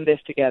 We're all in this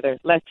together.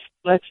 Let's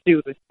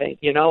do this thing.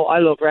 You know, I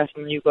love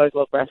wrestling. You guys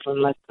love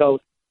wrestling. Let's go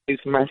do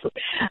some wrestling.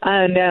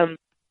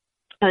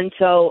 And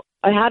so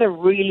I had a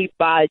really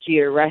bad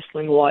year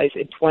wrestling-wise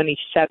in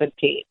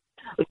 2017.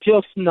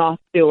 Just not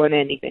doing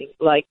anything.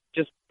 Like,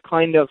 just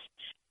kind of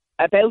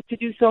about to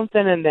do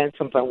something, and then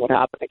something would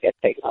happen, I get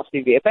taken off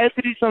TV. About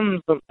to do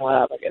something would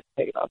happen, I get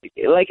taken off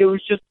TV. Like, it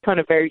was just kind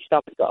of very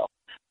stop and go.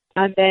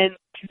 And then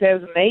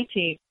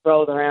 2018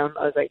 rolled around.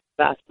 I was like,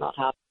 that's not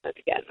happening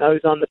again. I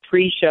was on the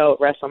pre-show at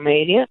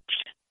WrestleMania,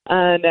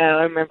 and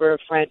I remember a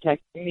friend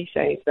texting me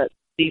saying that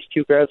these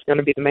two girls are going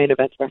to be the main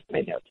event of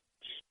WrestleMania.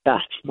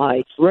 That's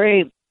my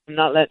dream. I'm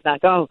not letting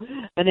that go.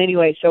 And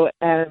anyway, so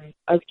I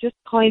was just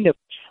kind of,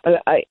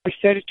 I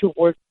started to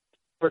work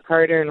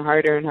harder and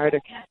harder and harder.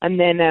 And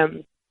then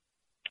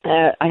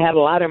I had a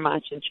ladder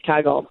match in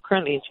Chicago. I'm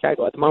currently in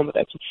Chicago at the moment,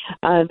 actually.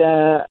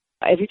 And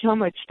every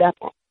time I'd step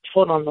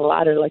foot on the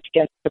ladder, like to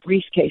get the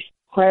briefcase,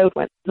 the crowd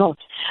went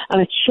nuts.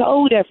 And it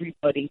showed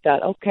everybody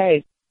that,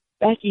 okay,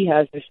 Becky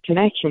has this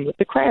connection with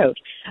the crowd.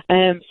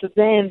 So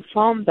then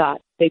from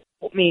that, they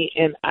put me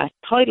in a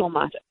title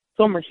match at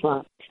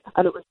SummerSlam.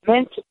 And it was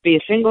meant to be a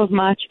singles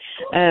match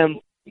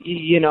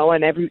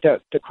and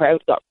the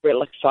crowd got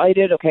real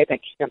excited. Okay,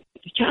 Becky's going to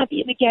be the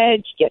champion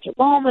again. She gets a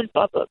moment,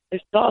 blah, blah,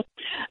 this stuff.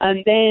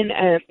 And then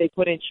they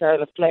put in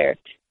Charlotte Flair,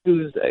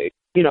 who's,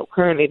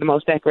 currently the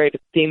most decorated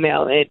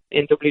female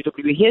in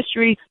WWE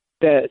history,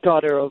 the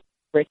daughter of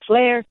Ric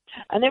Flair.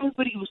 And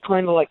everybody was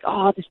kind of like,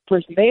 this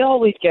person, they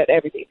always get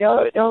everything. They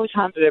always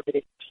handle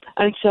everything.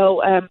 And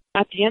so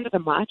at the end of the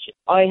match,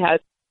 I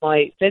had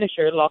my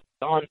finisher locked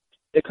on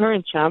the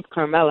current champ,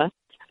 Carmella,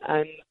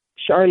 and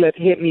Charlotte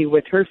hit me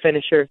with her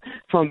finisher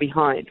from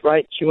behind,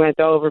 right? She went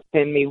over,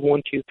 pinned me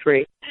 1, 2,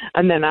 3.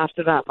 And then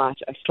after that match,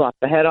 I slapped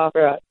the head off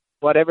her,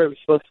 whatever. It was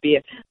supposed to be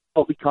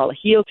what we call a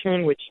heel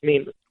turn, which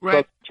means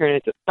turn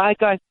into the bad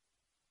guy.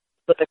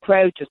 But the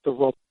crowd just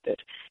erupted,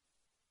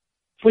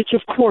 which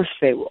of course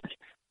they would.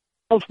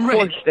 Of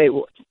course they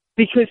would.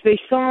 Because they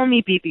saw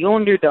me be the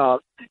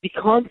underdog, be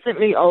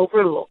constantly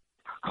overlooked,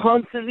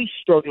 constantly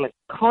struggling,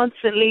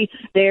 constantly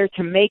there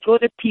to make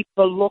other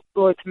people look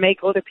good, to make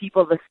other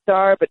people the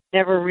star, but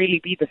never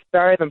really be the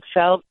star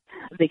themselves.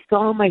 And they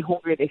saw my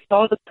hunger. They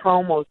saw the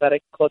promos that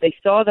I cut. They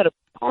saw that I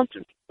was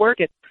constantly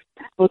working,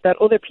 but that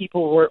other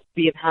people were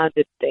being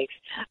handed things.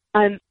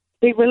 And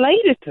they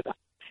related to that.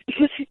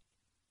 Because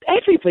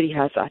everybody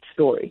has that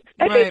story.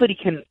 Everybody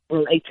can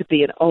relate to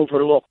being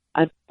overlooked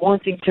and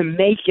wanting to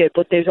make it,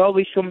 but there's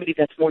always somebody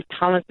that's more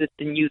talented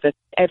than you, that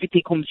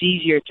everything comes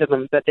easier to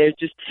them, that they're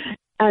just,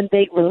 and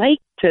they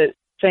relate to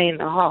saying,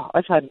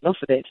 I've had enough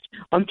of this.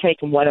 I'm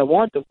taking what I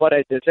want and what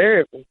I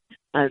deserve,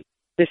 and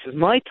this is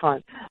my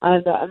time.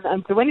 And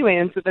so anyway,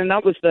 and so then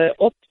that was the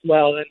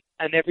upswell,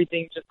 and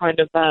everything just kind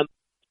of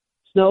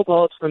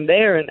snowballed from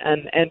there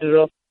and ended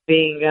up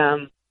being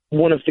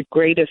one of the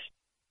greatest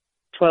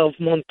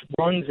 12-month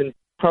runs in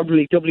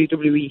probably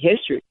WWE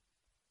history.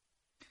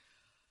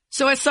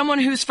 So as someone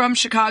who's from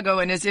Chicago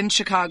and is in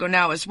Chicago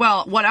now as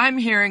well, what I'm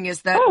hearing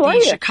is that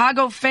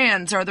Chicago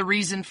fans are the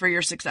reason for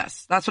your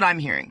success. That's what I'm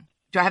hearing.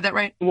 Do I have that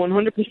right?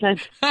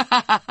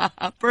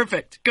 100%.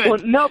 Perfect. Good. Well,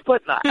 no,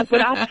 but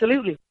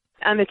absolutely.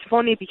 And it's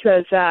funny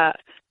because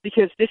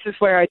this is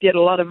where I did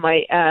a lot of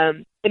my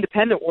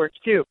independent work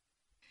too.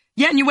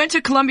 Yeah, and you went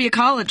to Columbia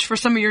College for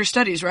some of your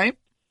studies, right?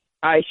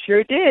 I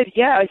sure did.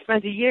 Yeah, I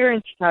spent a year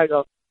in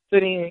Chicago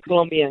studying in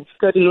Columbia.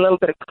 Studied a little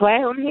bit of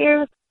clown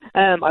here.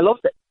 I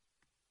loved it.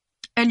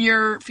 And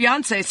your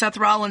fiance, Seth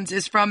Rollins,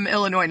 is from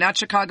Illinois, not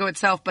Chicago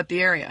itself, but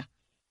the area.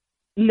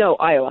 No,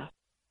 Iowa.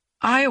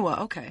 Iowa,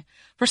 okay.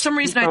 For some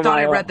reason, I thought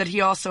I read that he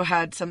also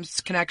had some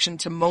connection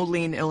to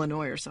Moline,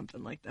 Illinois, or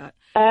something like that.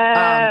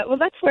 Well,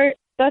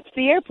 that's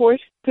the airport,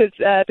 because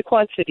the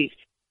Quad Cities.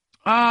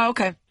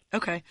 Okay.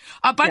 Okay.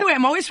 By the way,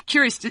 I'm always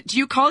curious. Do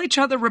you call each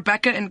other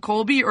Rebecca and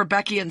Colby or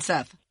Becky and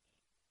Seth?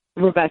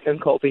 Rebecca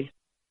and Colby.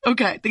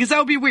 Okay, because that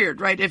would be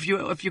weird, right? If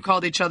you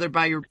called each other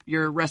by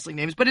your wrestling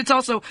names, but it's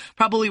also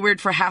probably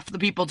weird for half the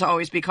people to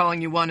always be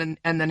calling you one,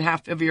 and then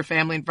half of your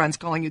family and friends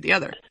calling you the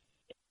other.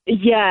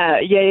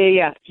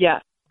 Yeah.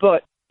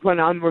 But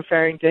when I'm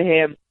referring to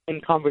him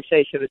in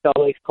conversation, it's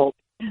always Colby.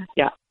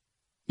 Yeah.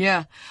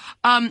 Yeah.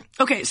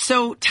 Okay,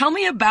 so tell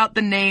me about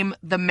the name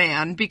The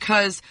Man,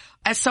 because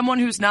as someone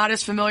who's not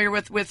as familiar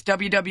with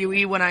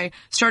WWE, when I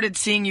started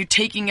seeing you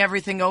taking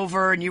everything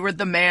over and you were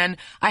the man,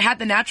 I had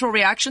the natural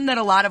reaction that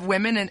a lot of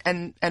women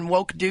and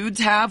woke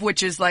dudes have,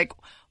 which is like,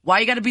 why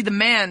you gotta be the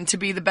man to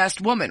be the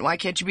best woman? Why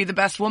can't you be the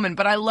best woman?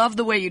 But I love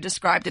the way you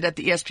described it at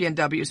the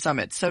ESPNW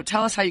Summit. So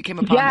tell us how you came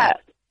upon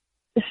that.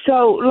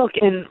 So look,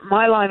 in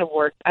my line of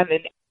work, and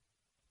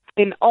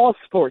in all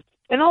sports,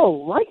 in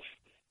all life,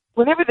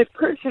 whenever the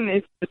person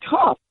is the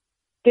top,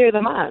 they're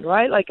the man,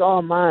 right? Like,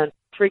 oh man,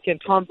 freaking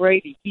Tom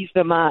Brady, he's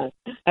the man.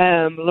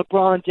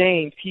 LeBron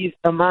James, he's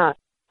the man.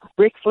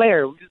 Ric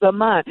Flair was the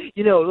man.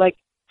 Like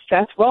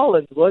Seth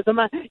Rollins was the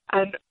man.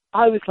 And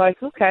I was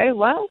like, okay,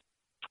 well,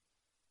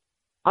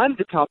 I'm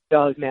the top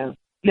dog now.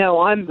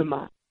 Now I'm the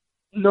man.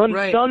 None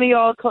of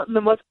y'all cutting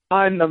them up.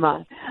 I'm the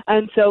man.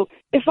 And so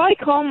if I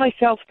call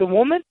myself the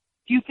woman,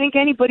 do you think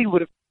anybody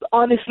would have?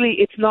 Honestly,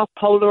 it's not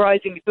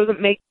polarizing. It doesn't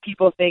make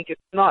people think.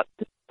 It's not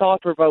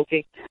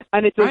thought-provoking,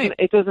 and it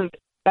doesn't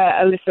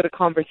elicit a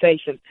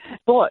conversation.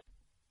 But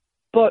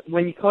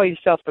when you call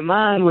yourself the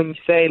man, when you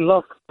say,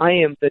 "Look, I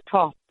am the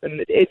top,"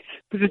 and it's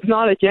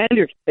not a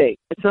gender thing.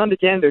 It's not a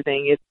gender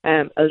thing.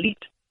 It's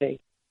elite thing.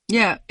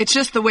 Yeah, it's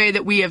just the way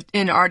that we have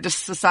in our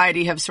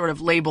society have sort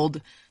of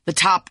labeled the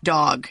top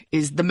dog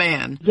is the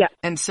man. Yeah.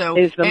 And so,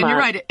 and you're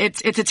right,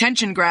 it's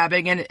attention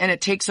grabbing and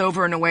it takes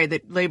over in a way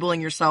that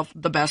labeling yourself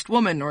the best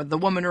woman or the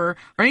woman or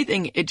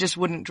anything, it just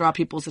wouldn't draw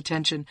people's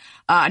attention.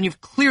 And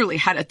you've clearly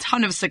had a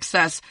ton of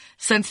success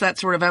since that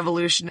sort of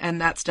evolution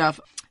and that stuff.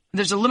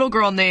 There's a little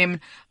girl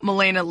named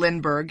Milena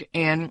Lindbergh,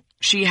 and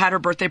she had her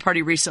birthday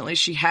party recently.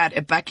 She had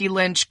a Becky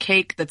Lynch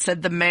cake that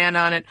said the man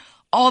on it.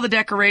 All the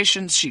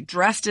decorations. She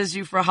dressed as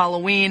you for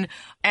Halloween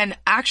and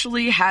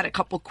actually had a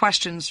couple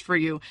questions for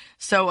you.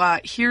 So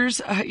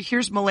here's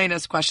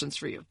Milena's questions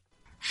for you.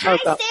 Hi,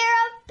 Sarah.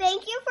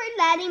 Thank you for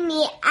letting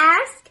me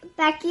ask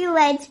Becky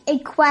Lynch a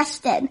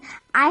question.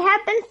 I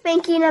have been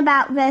thinking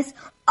about this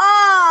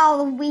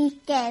all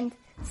weekend.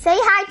 Say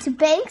hi to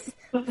Banks,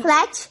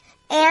 Fletch,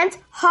 and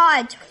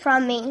Hodge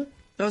from me.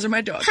 Those are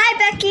my dogs.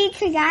 Hi, Becky.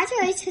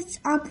 Congratulations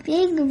on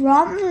being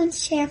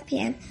Romulus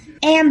champion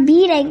and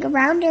beating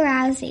Ronda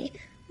Rousey.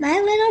 My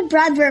little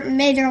brother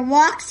Major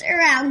walks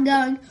around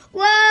going,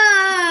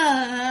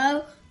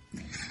 whoa!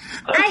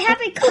 I have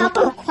a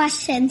couple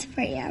questions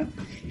for you.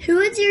 Who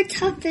is your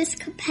toughest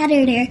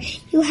competitor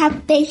you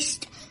have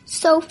faced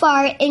so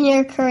far in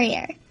your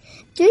career?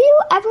 Do you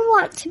ever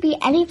want to be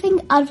anything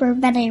other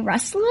than a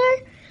wrestler?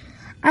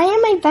 I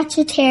am a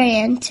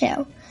vegetarian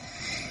too.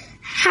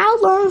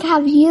 How long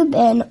have you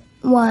been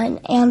one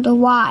and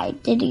why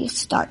did you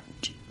start?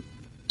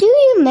 Do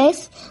you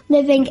miss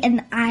living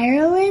in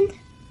Ireland?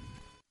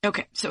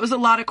 Okay, so it was a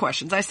lot of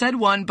questions. I said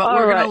one, but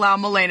we're going to allow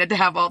Milena to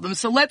have all of them.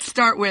 So let's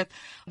start with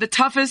the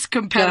toughest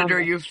competitor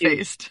you've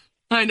faced.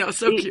 I know,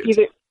 so cute.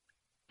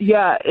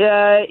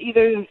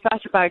 Either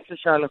Sasha Banks or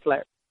Charlotte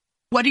Flair.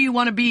 What do you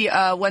want to be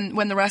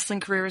when the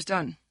wrestling career is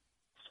done?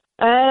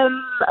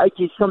 I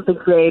do something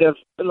creative.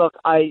 Look,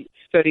 I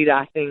studied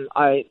acting.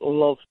 I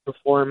love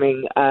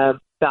performing.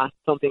 That's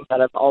something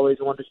that I've always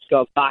wanted to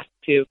go back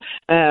to.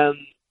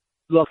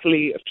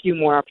 Luckily, a few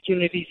more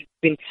opportunities have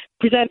been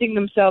presenting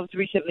themselves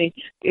recently.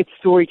 It's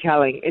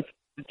storytelling. It's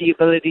the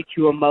ability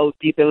to emote,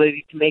 the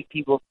ability to make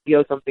people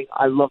feel something.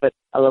 I love it.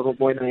 I love it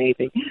more than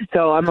anything.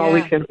 So I'm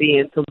always going to be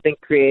in something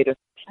creative.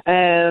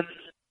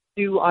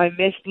 Do I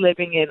miss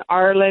living in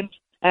Ireland?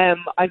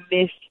 I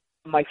miss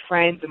my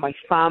friends and my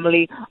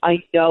family.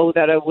 I know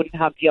that I wouldn't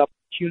have the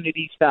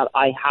opportunities that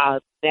I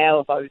have now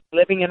if I was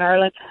living in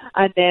Ireland.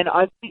 And then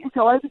I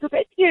was a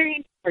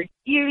vegetarian for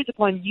years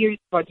upon years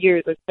upon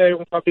years. I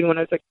started probably when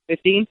I was like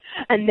 15.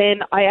 And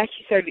then I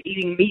actually started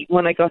eating meat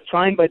when I got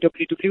signed by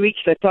WWE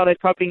because I thought I'd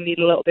probably need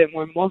a little bit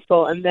more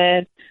muscle. And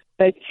then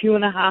about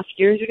 2.5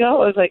 years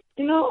ago, I was like,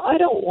 I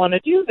don't want to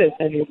do this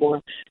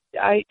anymore.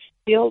 I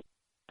feel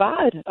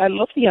bad. I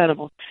love the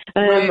animal.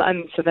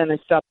 And so then I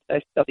stopped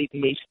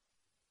eating meat.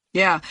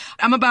 Yeah,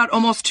 I'm about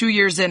almost 2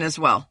 years in as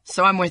well,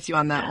 so I'm with you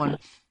on that one.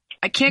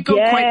 I can't go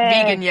quite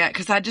vegan yet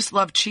because I just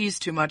love cheese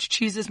too much.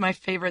 Cheese is my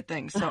favorite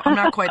thing, so I'm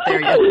not quite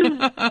there yet.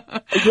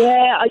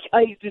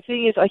 The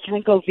thing is, I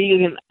can't go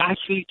vegan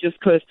actually just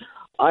because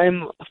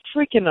I'm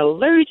freaking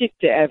allergic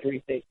to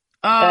everything.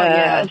 So,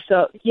 I'm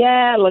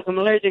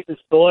allergic to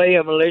soy,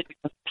 I'm allergic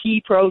to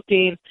pea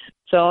protein,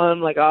 so I'm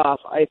like,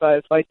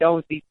 if I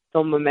don't eat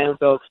some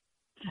amount of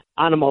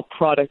animal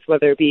products,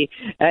 whether it be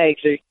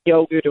eggs or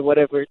yogurt or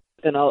whatever,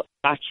 then I'll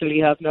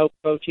actually have no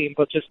protein,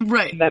 but just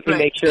let me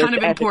make sure kind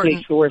it's of ethically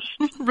important.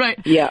 sourced. Right.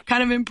 Yeah.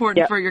 Kind of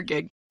important for your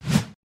gig.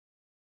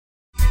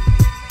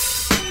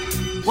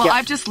 Well,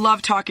 I've just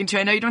loved talking to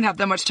you. I know you don't have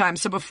that much time,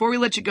 so before we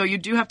let you go, you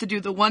do have to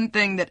do the one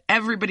thing that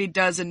everybody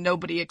does and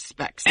nobody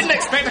expects. Didn't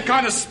expect a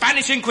kind of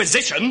Spanish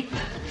Inquisition.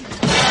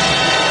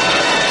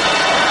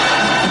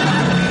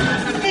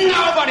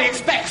 Nobody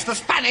expects the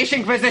Spanish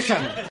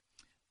Inquisition.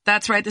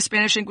 That's right, the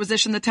Spanish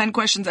Inquisition, the 10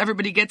 questions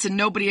everybody gets and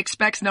nobody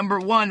expects. Number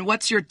 1,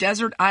 what's your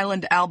desert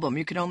island album?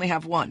 You can only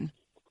have one.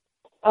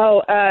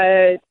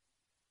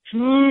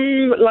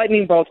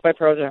 Lightning Bolts by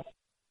Prozac.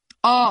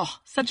 Oh,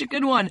 such a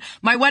good one.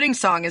 My wedding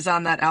song is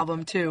on that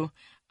album, too.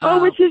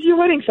 Which is your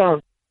wedding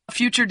song?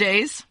 Future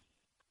Days.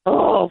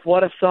 Oh,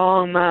 what a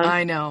song, man.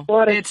 I know.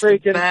 What a it's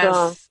freaking the best.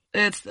 song.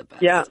 It's the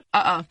best. Yeah.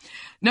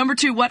 Number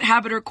 2, what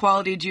habit or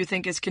quality do you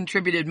think has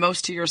contributed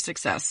most to your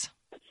success?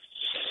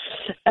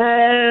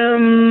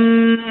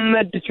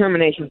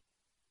 Determination.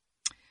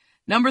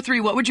 Number 3,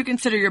 what would you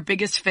consider your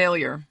biggest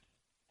failure?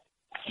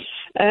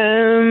 It's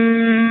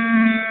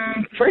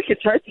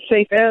hard to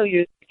say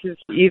failure because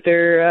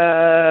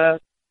either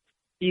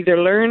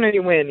learn or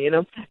you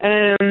win,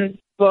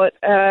 But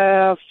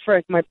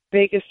my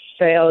biggest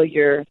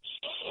failure,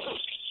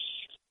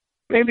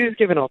 maybe it's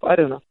giving up. I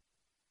don't know.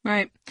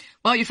 Right.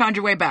 Well, you found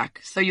your way back,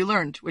 so you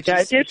learned, which is...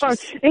 I did find...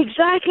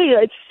 Exactly.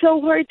 It's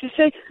so hard to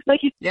say.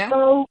 It's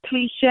so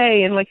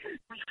cliche, and, we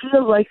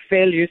feel like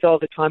failures all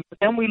the time, but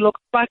then we look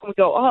back and we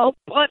go,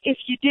 but if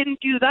you didn't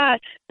do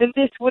that, then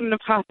this wouldn't have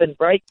happened,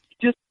 right?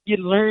 You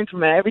learn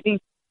from it.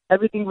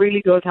 Everything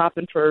really does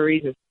happen for a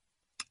reason.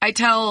 I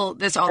tell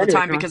this all the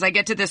time because I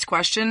get to this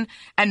question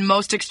and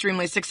most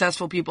extremely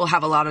successful people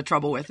have a lot of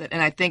trouble with it.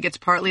 And I think it's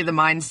partly the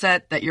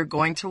mindset that you're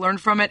going to learn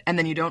from it and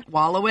then you don't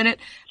wallow in it.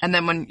 And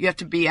then when you have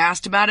to be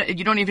asked about it,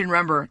 you don't even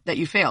remember that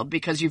you failed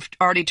because you've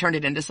already turned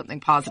it into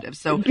something positive.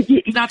 So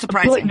it's not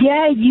surprising.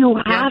 But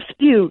you have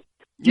to.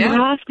 You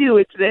have to.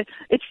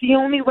 It's the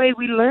only way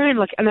we learn.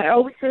 And I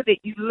always say that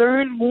you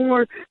learn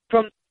more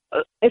from,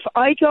 if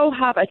I go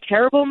have a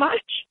terrible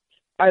match,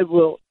 I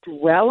will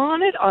dwell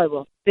on it. I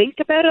will think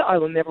about it. I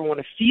will never want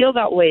to feel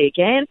that way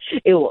again.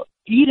 It will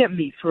eat at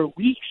me for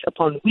weeks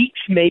upon weeks,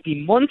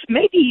 maybe months,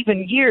 maybe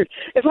even years.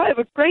 If I have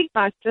a great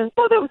match, then,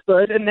 that was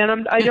good, and then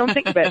I don't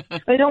think about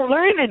it. I don't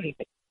learn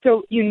anything.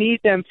 So you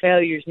need them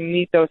failures. You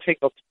need those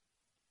hiccups.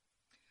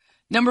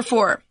 Number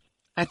 4.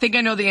 I think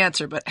I know the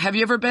answer, but have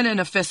you ever been in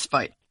a fist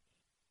fight?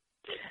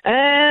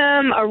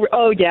 Yeah,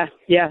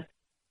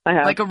 I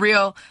have. Like a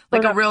real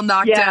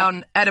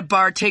knockdown at a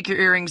bar, take your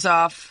earrings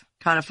off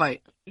kind of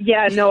fight.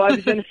 Yeah, no, I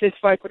was in a fist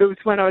fight, but it was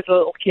when I was a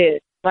little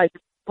kid.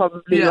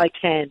 probably like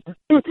 10.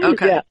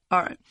 Okay. Yeah.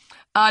 All right.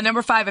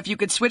 Number 5, if you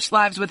could switch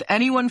lives with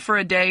anyone for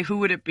a day, who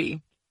would it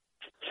be?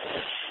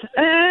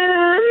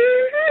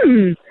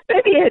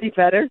 Maybe Eddie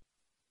Vedder.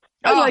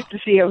 I'd like to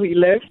see how he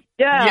lives.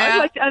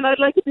 Yeah. I'd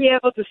like to be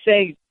able to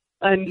sing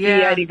and see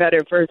Eddie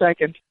Vedder for a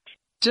second.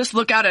 Just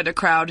look out at a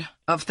crowd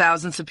of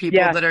thousands of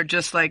people that are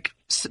just like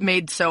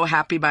made so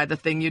happy by the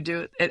thing you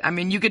do.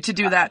 You get to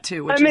do that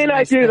too. Which is a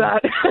nice thing.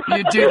 that.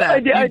 You do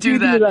that. You do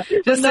that.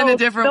 Just in a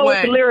different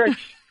way. With the lyrics.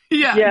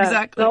 Yeah,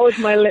 exactly. That was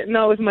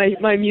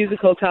my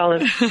musical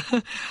talent.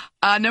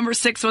 Number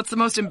 6, what's the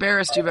most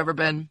embarrassed you've ever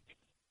been?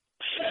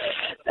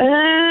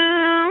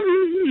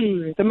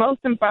 The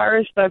most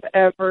embarrassed I've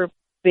ever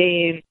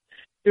been.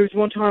 There was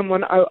one time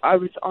when I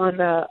was on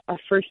a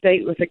first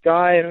date with a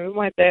guy, and we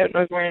went out, and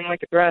I was wearing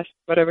like a dress,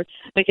 whatever.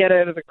 I get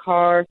out of the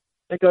car,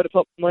 I go to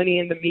put money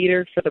in the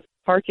meter for the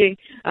parking,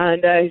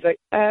 and he's like,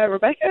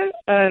 Rebecca,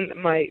 and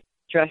my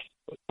dress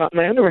was not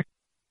my underwear.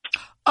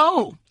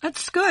 Oh,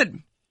 that's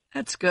good.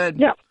 That's good.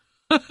 Yeah.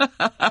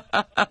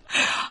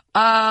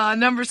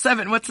 Number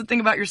 7, what's the thing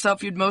about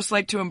yourself you'd most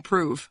like to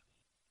improve?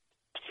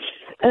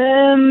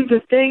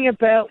 The thing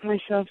about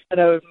myself that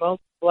I would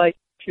most like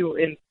to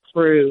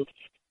improve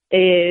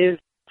is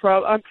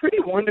I'm pretty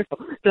wonderful.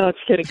 No,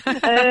 just kidding.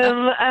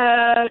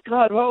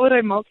 God, what would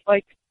I most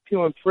like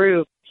to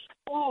improve?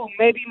 Oh,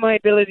 maybe my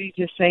ability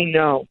to say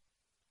no.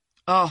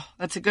 Oh,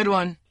 that's a good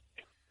one.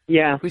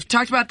 Yeah. We've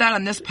talked about that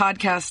on this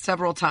podcast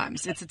several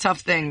times. It's a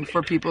tough thing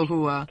for people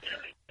who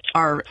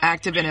are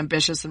active and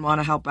ambitious and want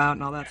to help out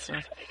and all that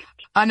stuff.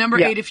 Number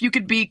 8, if you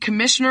could be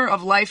commissioner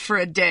of life for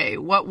a day,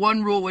 what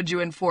one rule would you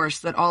enforce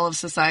that all of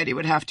society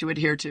would have to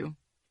adhere to?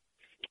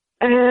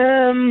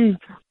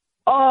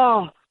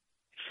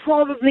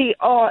 Probably,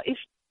 if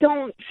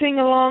don't sing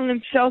along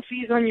and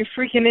selfies on your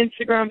freaking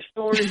Instagram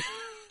stories.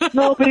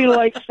 Nobody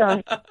likes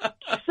that.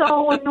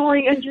 So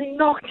annoying, and you're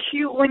not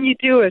cute when you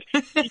do it.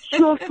 You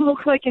just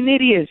look like an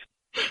idiot.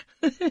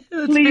 That's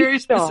Please very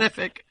stop.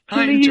 specific. Please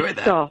I enjoy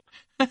that. Stop.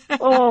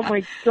 Oh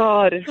my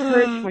God, it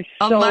hurts my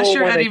soul. Unless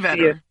you're when Eddie I see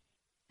Vedder. it.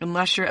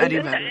 Unless you're Eddie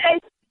Vedder.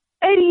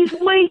 Eddie's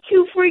way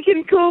too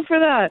freaking cool for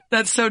that.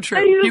 That's so true.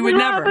 Eddie He would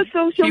doesn't have never. a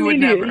social He would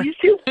media. never. He's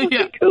too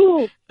fucking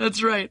cool.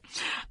 That's right.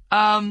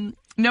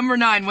 Number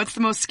 9, what's the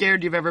most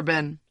scared you've ever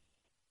been?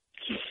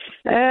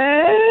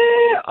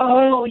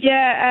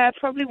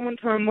 Probably one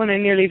time when I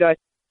nearly died.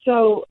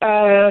 So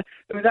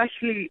it was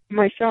actually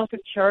myself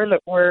and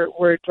Charlotte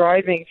were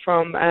driving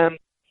from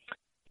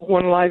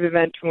one live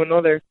event to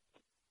another,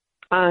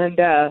 and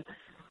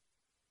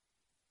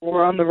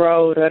we're on the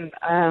road, and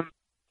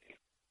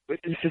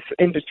this is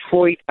in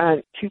Detroit,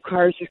 and 2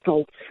 cars just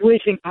go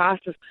whizzing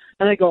past us,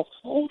 and I go,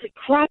 holy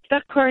crap,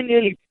 that car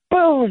nearly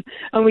boom,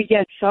 and we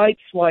get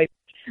sideswiped.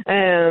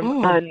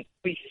 And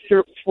we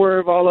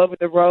swerve all over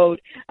the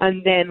road,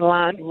 and then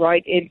land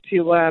right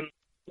into a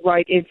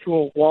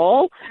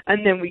wall,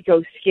 and then we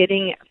go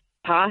skidding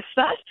past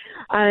that,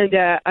 and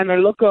I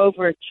look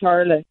over at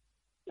Charlotte,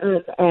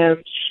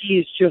 and she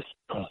is just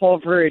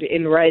covered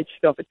in red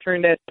stuff. It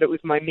turned out that it was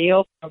my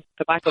meal from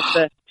the back of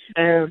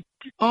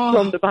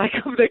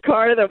the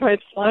car that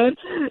went flying,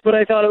 but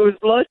I thought it was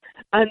blood.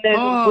 And then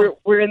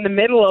we're in the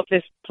middle of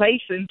this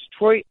place in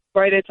Detroit,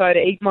 right outside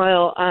of 8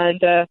 Mile,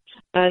 and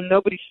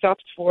nobody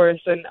stopped for us,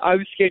 and I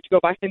was scared to go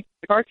back into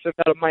the car because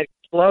I thought it might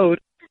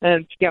explode,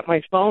 and to get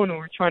my phone, and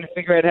we're trying to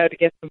figure out how to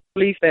get some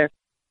police there.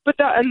 But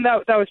that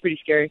was pretty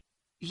scary.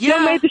 Yeah.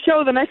 Still made the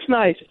show the next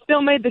night.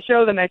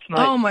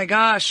 Oh my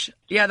gosh.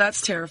 Yeah,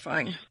 that's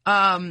terrifying.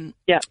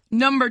 Yeah.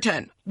 Number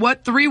 10.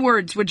 What 3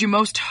 words would you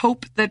most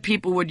hope that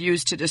people would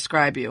use to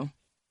describe you?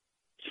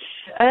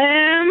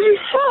 3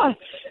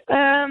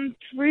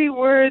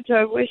 words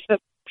I wish that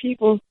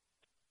people...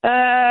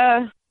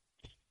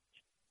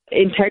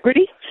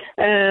 integrity.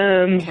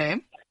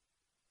 Okay.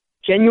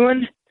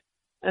 Genuine.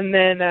 And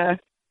then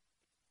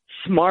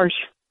smart.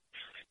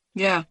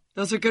 Yeah,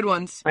 those are good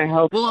ones. I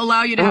hope. We'll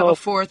allow you to have a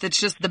 4th. It's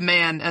just the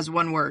man as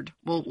one word.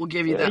 We'll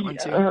give you that one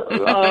too.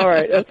 All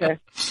right. Okay.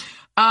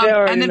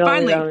 And then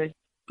finally,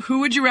 who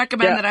would you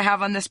recommend that I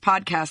have on this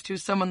podcast?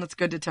 Who's someone that's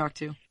good to talk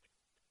to?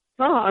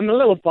 Oh, I'm a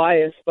little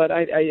biased, but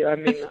I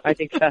mean, I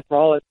think Seth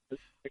Rollins is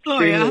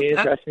extremely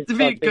interesting. That'd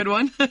be a good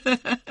one.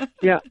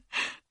 Yeah.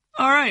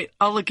 All right.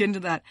 I'll look into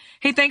that.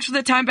 Hey, thanks for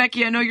the time,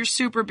 Becky. I know you're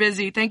super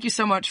busy. Thank you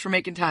so much for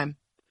making time.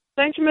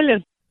 Thanks a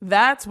million.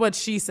 That's what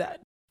she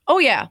said. Oh,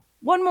 yeah.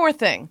 One more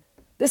thing.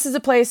 This is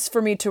a place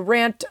for me to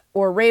rant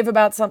or rave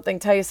about something,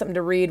 tell you something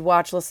to read,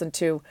 watch, listen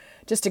to.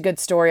 Just a good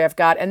story I've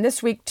got. And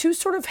this week, 2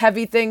 sort of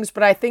heavy things,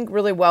 but I think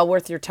really well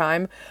worth your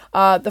time.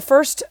 The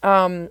first,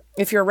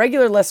 if you're a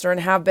regular listener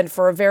and have been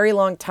for a very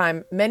long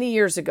time, many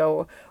years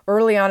ago,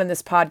 early on in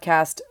this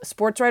podcast,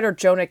 sports writer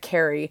Jonah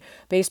Carey,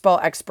 baseball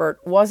expert,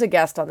 was a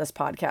guest on this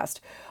podcast.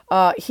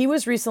 He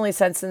was recently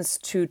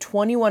sentenced to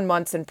 21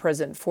 months in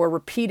prison for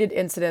repeated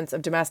incidents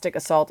of domestic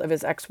assault of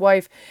his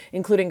ex-wife,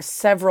 including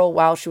several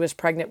while she was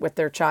pregnant with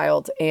their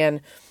child.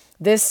 And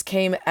This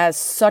came as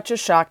such a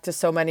shock to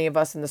so many of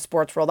us in the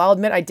sports world. I'll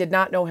admit I did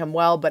not know him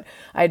well, but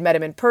I had met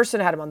him in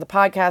person, had him on the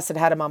podcast,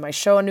 had him on my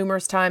show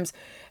numerous times,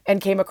 and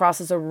came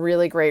across as a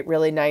really great,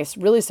 really nice,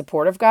 really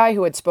supportive guy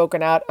who had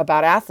spoken out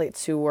about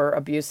athletes who were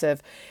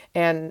abusive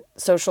and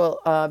social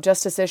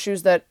justice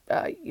issues that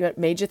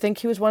made you think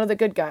he was one of the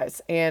good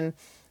guys. And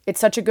it's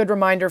such a good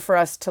reminder for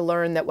us to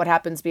learn that what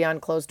happens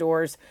beyond closed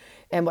doors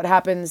and what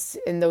happens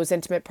in those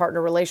intimate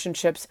partner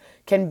relationships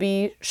can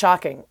be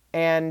shocking.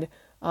 And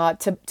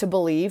to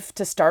believe,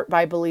 to start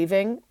by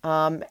believing.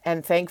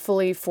 And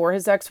thankfully for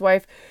his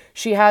ex-wife,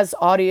 she has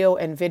audio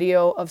and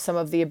video of some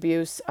of the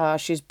abuse.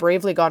 She's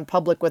bravely gone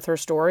public with her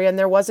story, and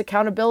there was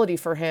accountability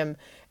for him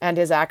and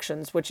his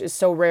actions, which is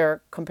so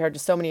rare compared to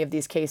so many of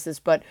these cases.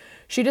 But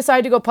she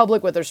decided to go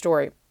public with her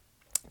story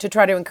to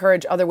try to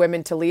encourage other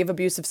women to leave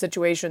abusive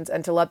situations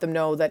and to let them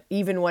know that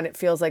even when it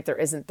feels like there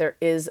isn't, there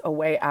is a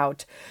way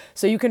out.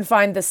 So you can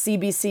find the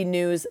CBC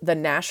News, The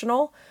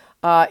National,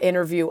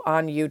 interview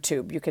on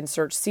YouTube. You can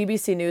search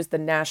CBC News, The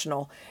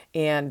National,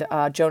 and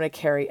Jonah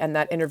Carey, and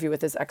that interview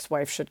with his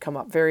ex-wife should come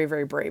up. Very,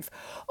 very brave.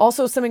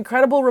 Also, some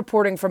incredible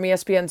reporting from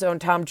ESPN's own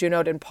Tom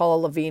Junod and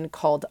Paula Levine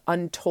called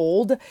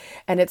Untold,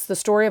 and it's the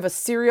story of a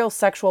serial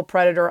sexual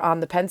predator on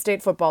the Penn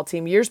State football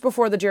team years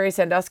before the Jerry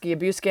Sandusky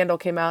abuse scandal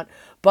came out,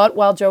 but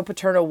while Joe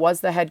Paterno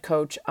was the head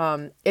coach.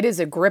 It is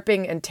a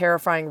gripping and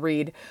terrifying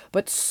read,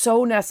 but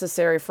so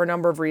necessary for a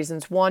number of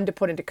reasons. One, to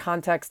put into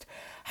context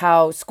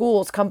how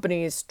schools,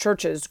 companies,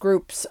 churches,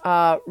 groups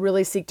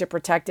really seek to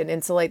protect and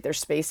insulate their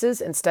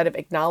spaces instead of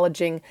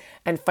acknowledging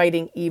and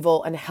fighting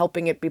evil and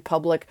helping it be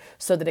public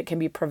so that it can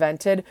be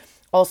prevented.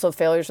 Also,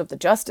 failures of the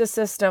justice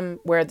system,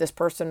 where this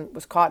person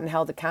was caught and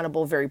held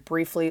accountable very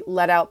briefly,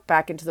 let out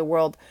back into the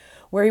world,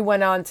 where he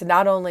went on to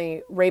not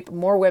only rape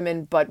more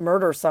women, but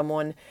murder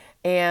someone,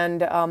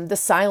 and the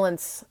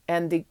silence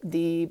and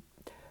the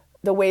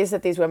ways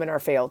that these women are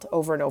failed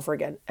over and over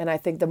again. And I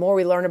think the more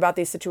we learn about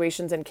these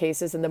situations and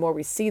cases and the more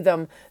we see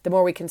them, the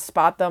more we can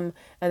spot them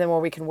and the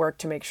more we can work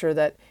to make sure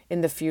that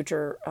in the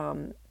future,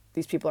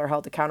 these people are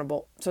held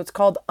accountable. So it's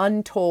called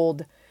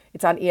Untold.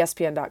 It's on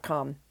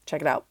ESPN.com.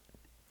 Check it out.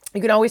 You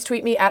can always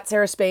tweet me at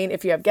Sarah Spain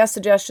if you have guest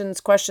suggestions,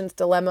 questions,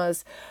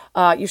 dilemmas.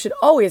 You should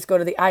always go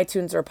to the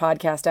iTunes or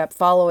podcast app,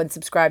 follow and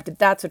subscribe to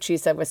That's What She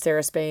Said with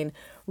Sarah Spain.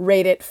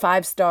 Rate it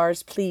 5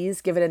 stars.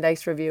 Please give it a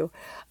nice review.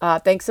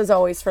 Thanks as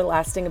always for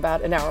lasting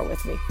about an hour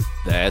with me.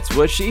 That's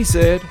what she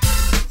said.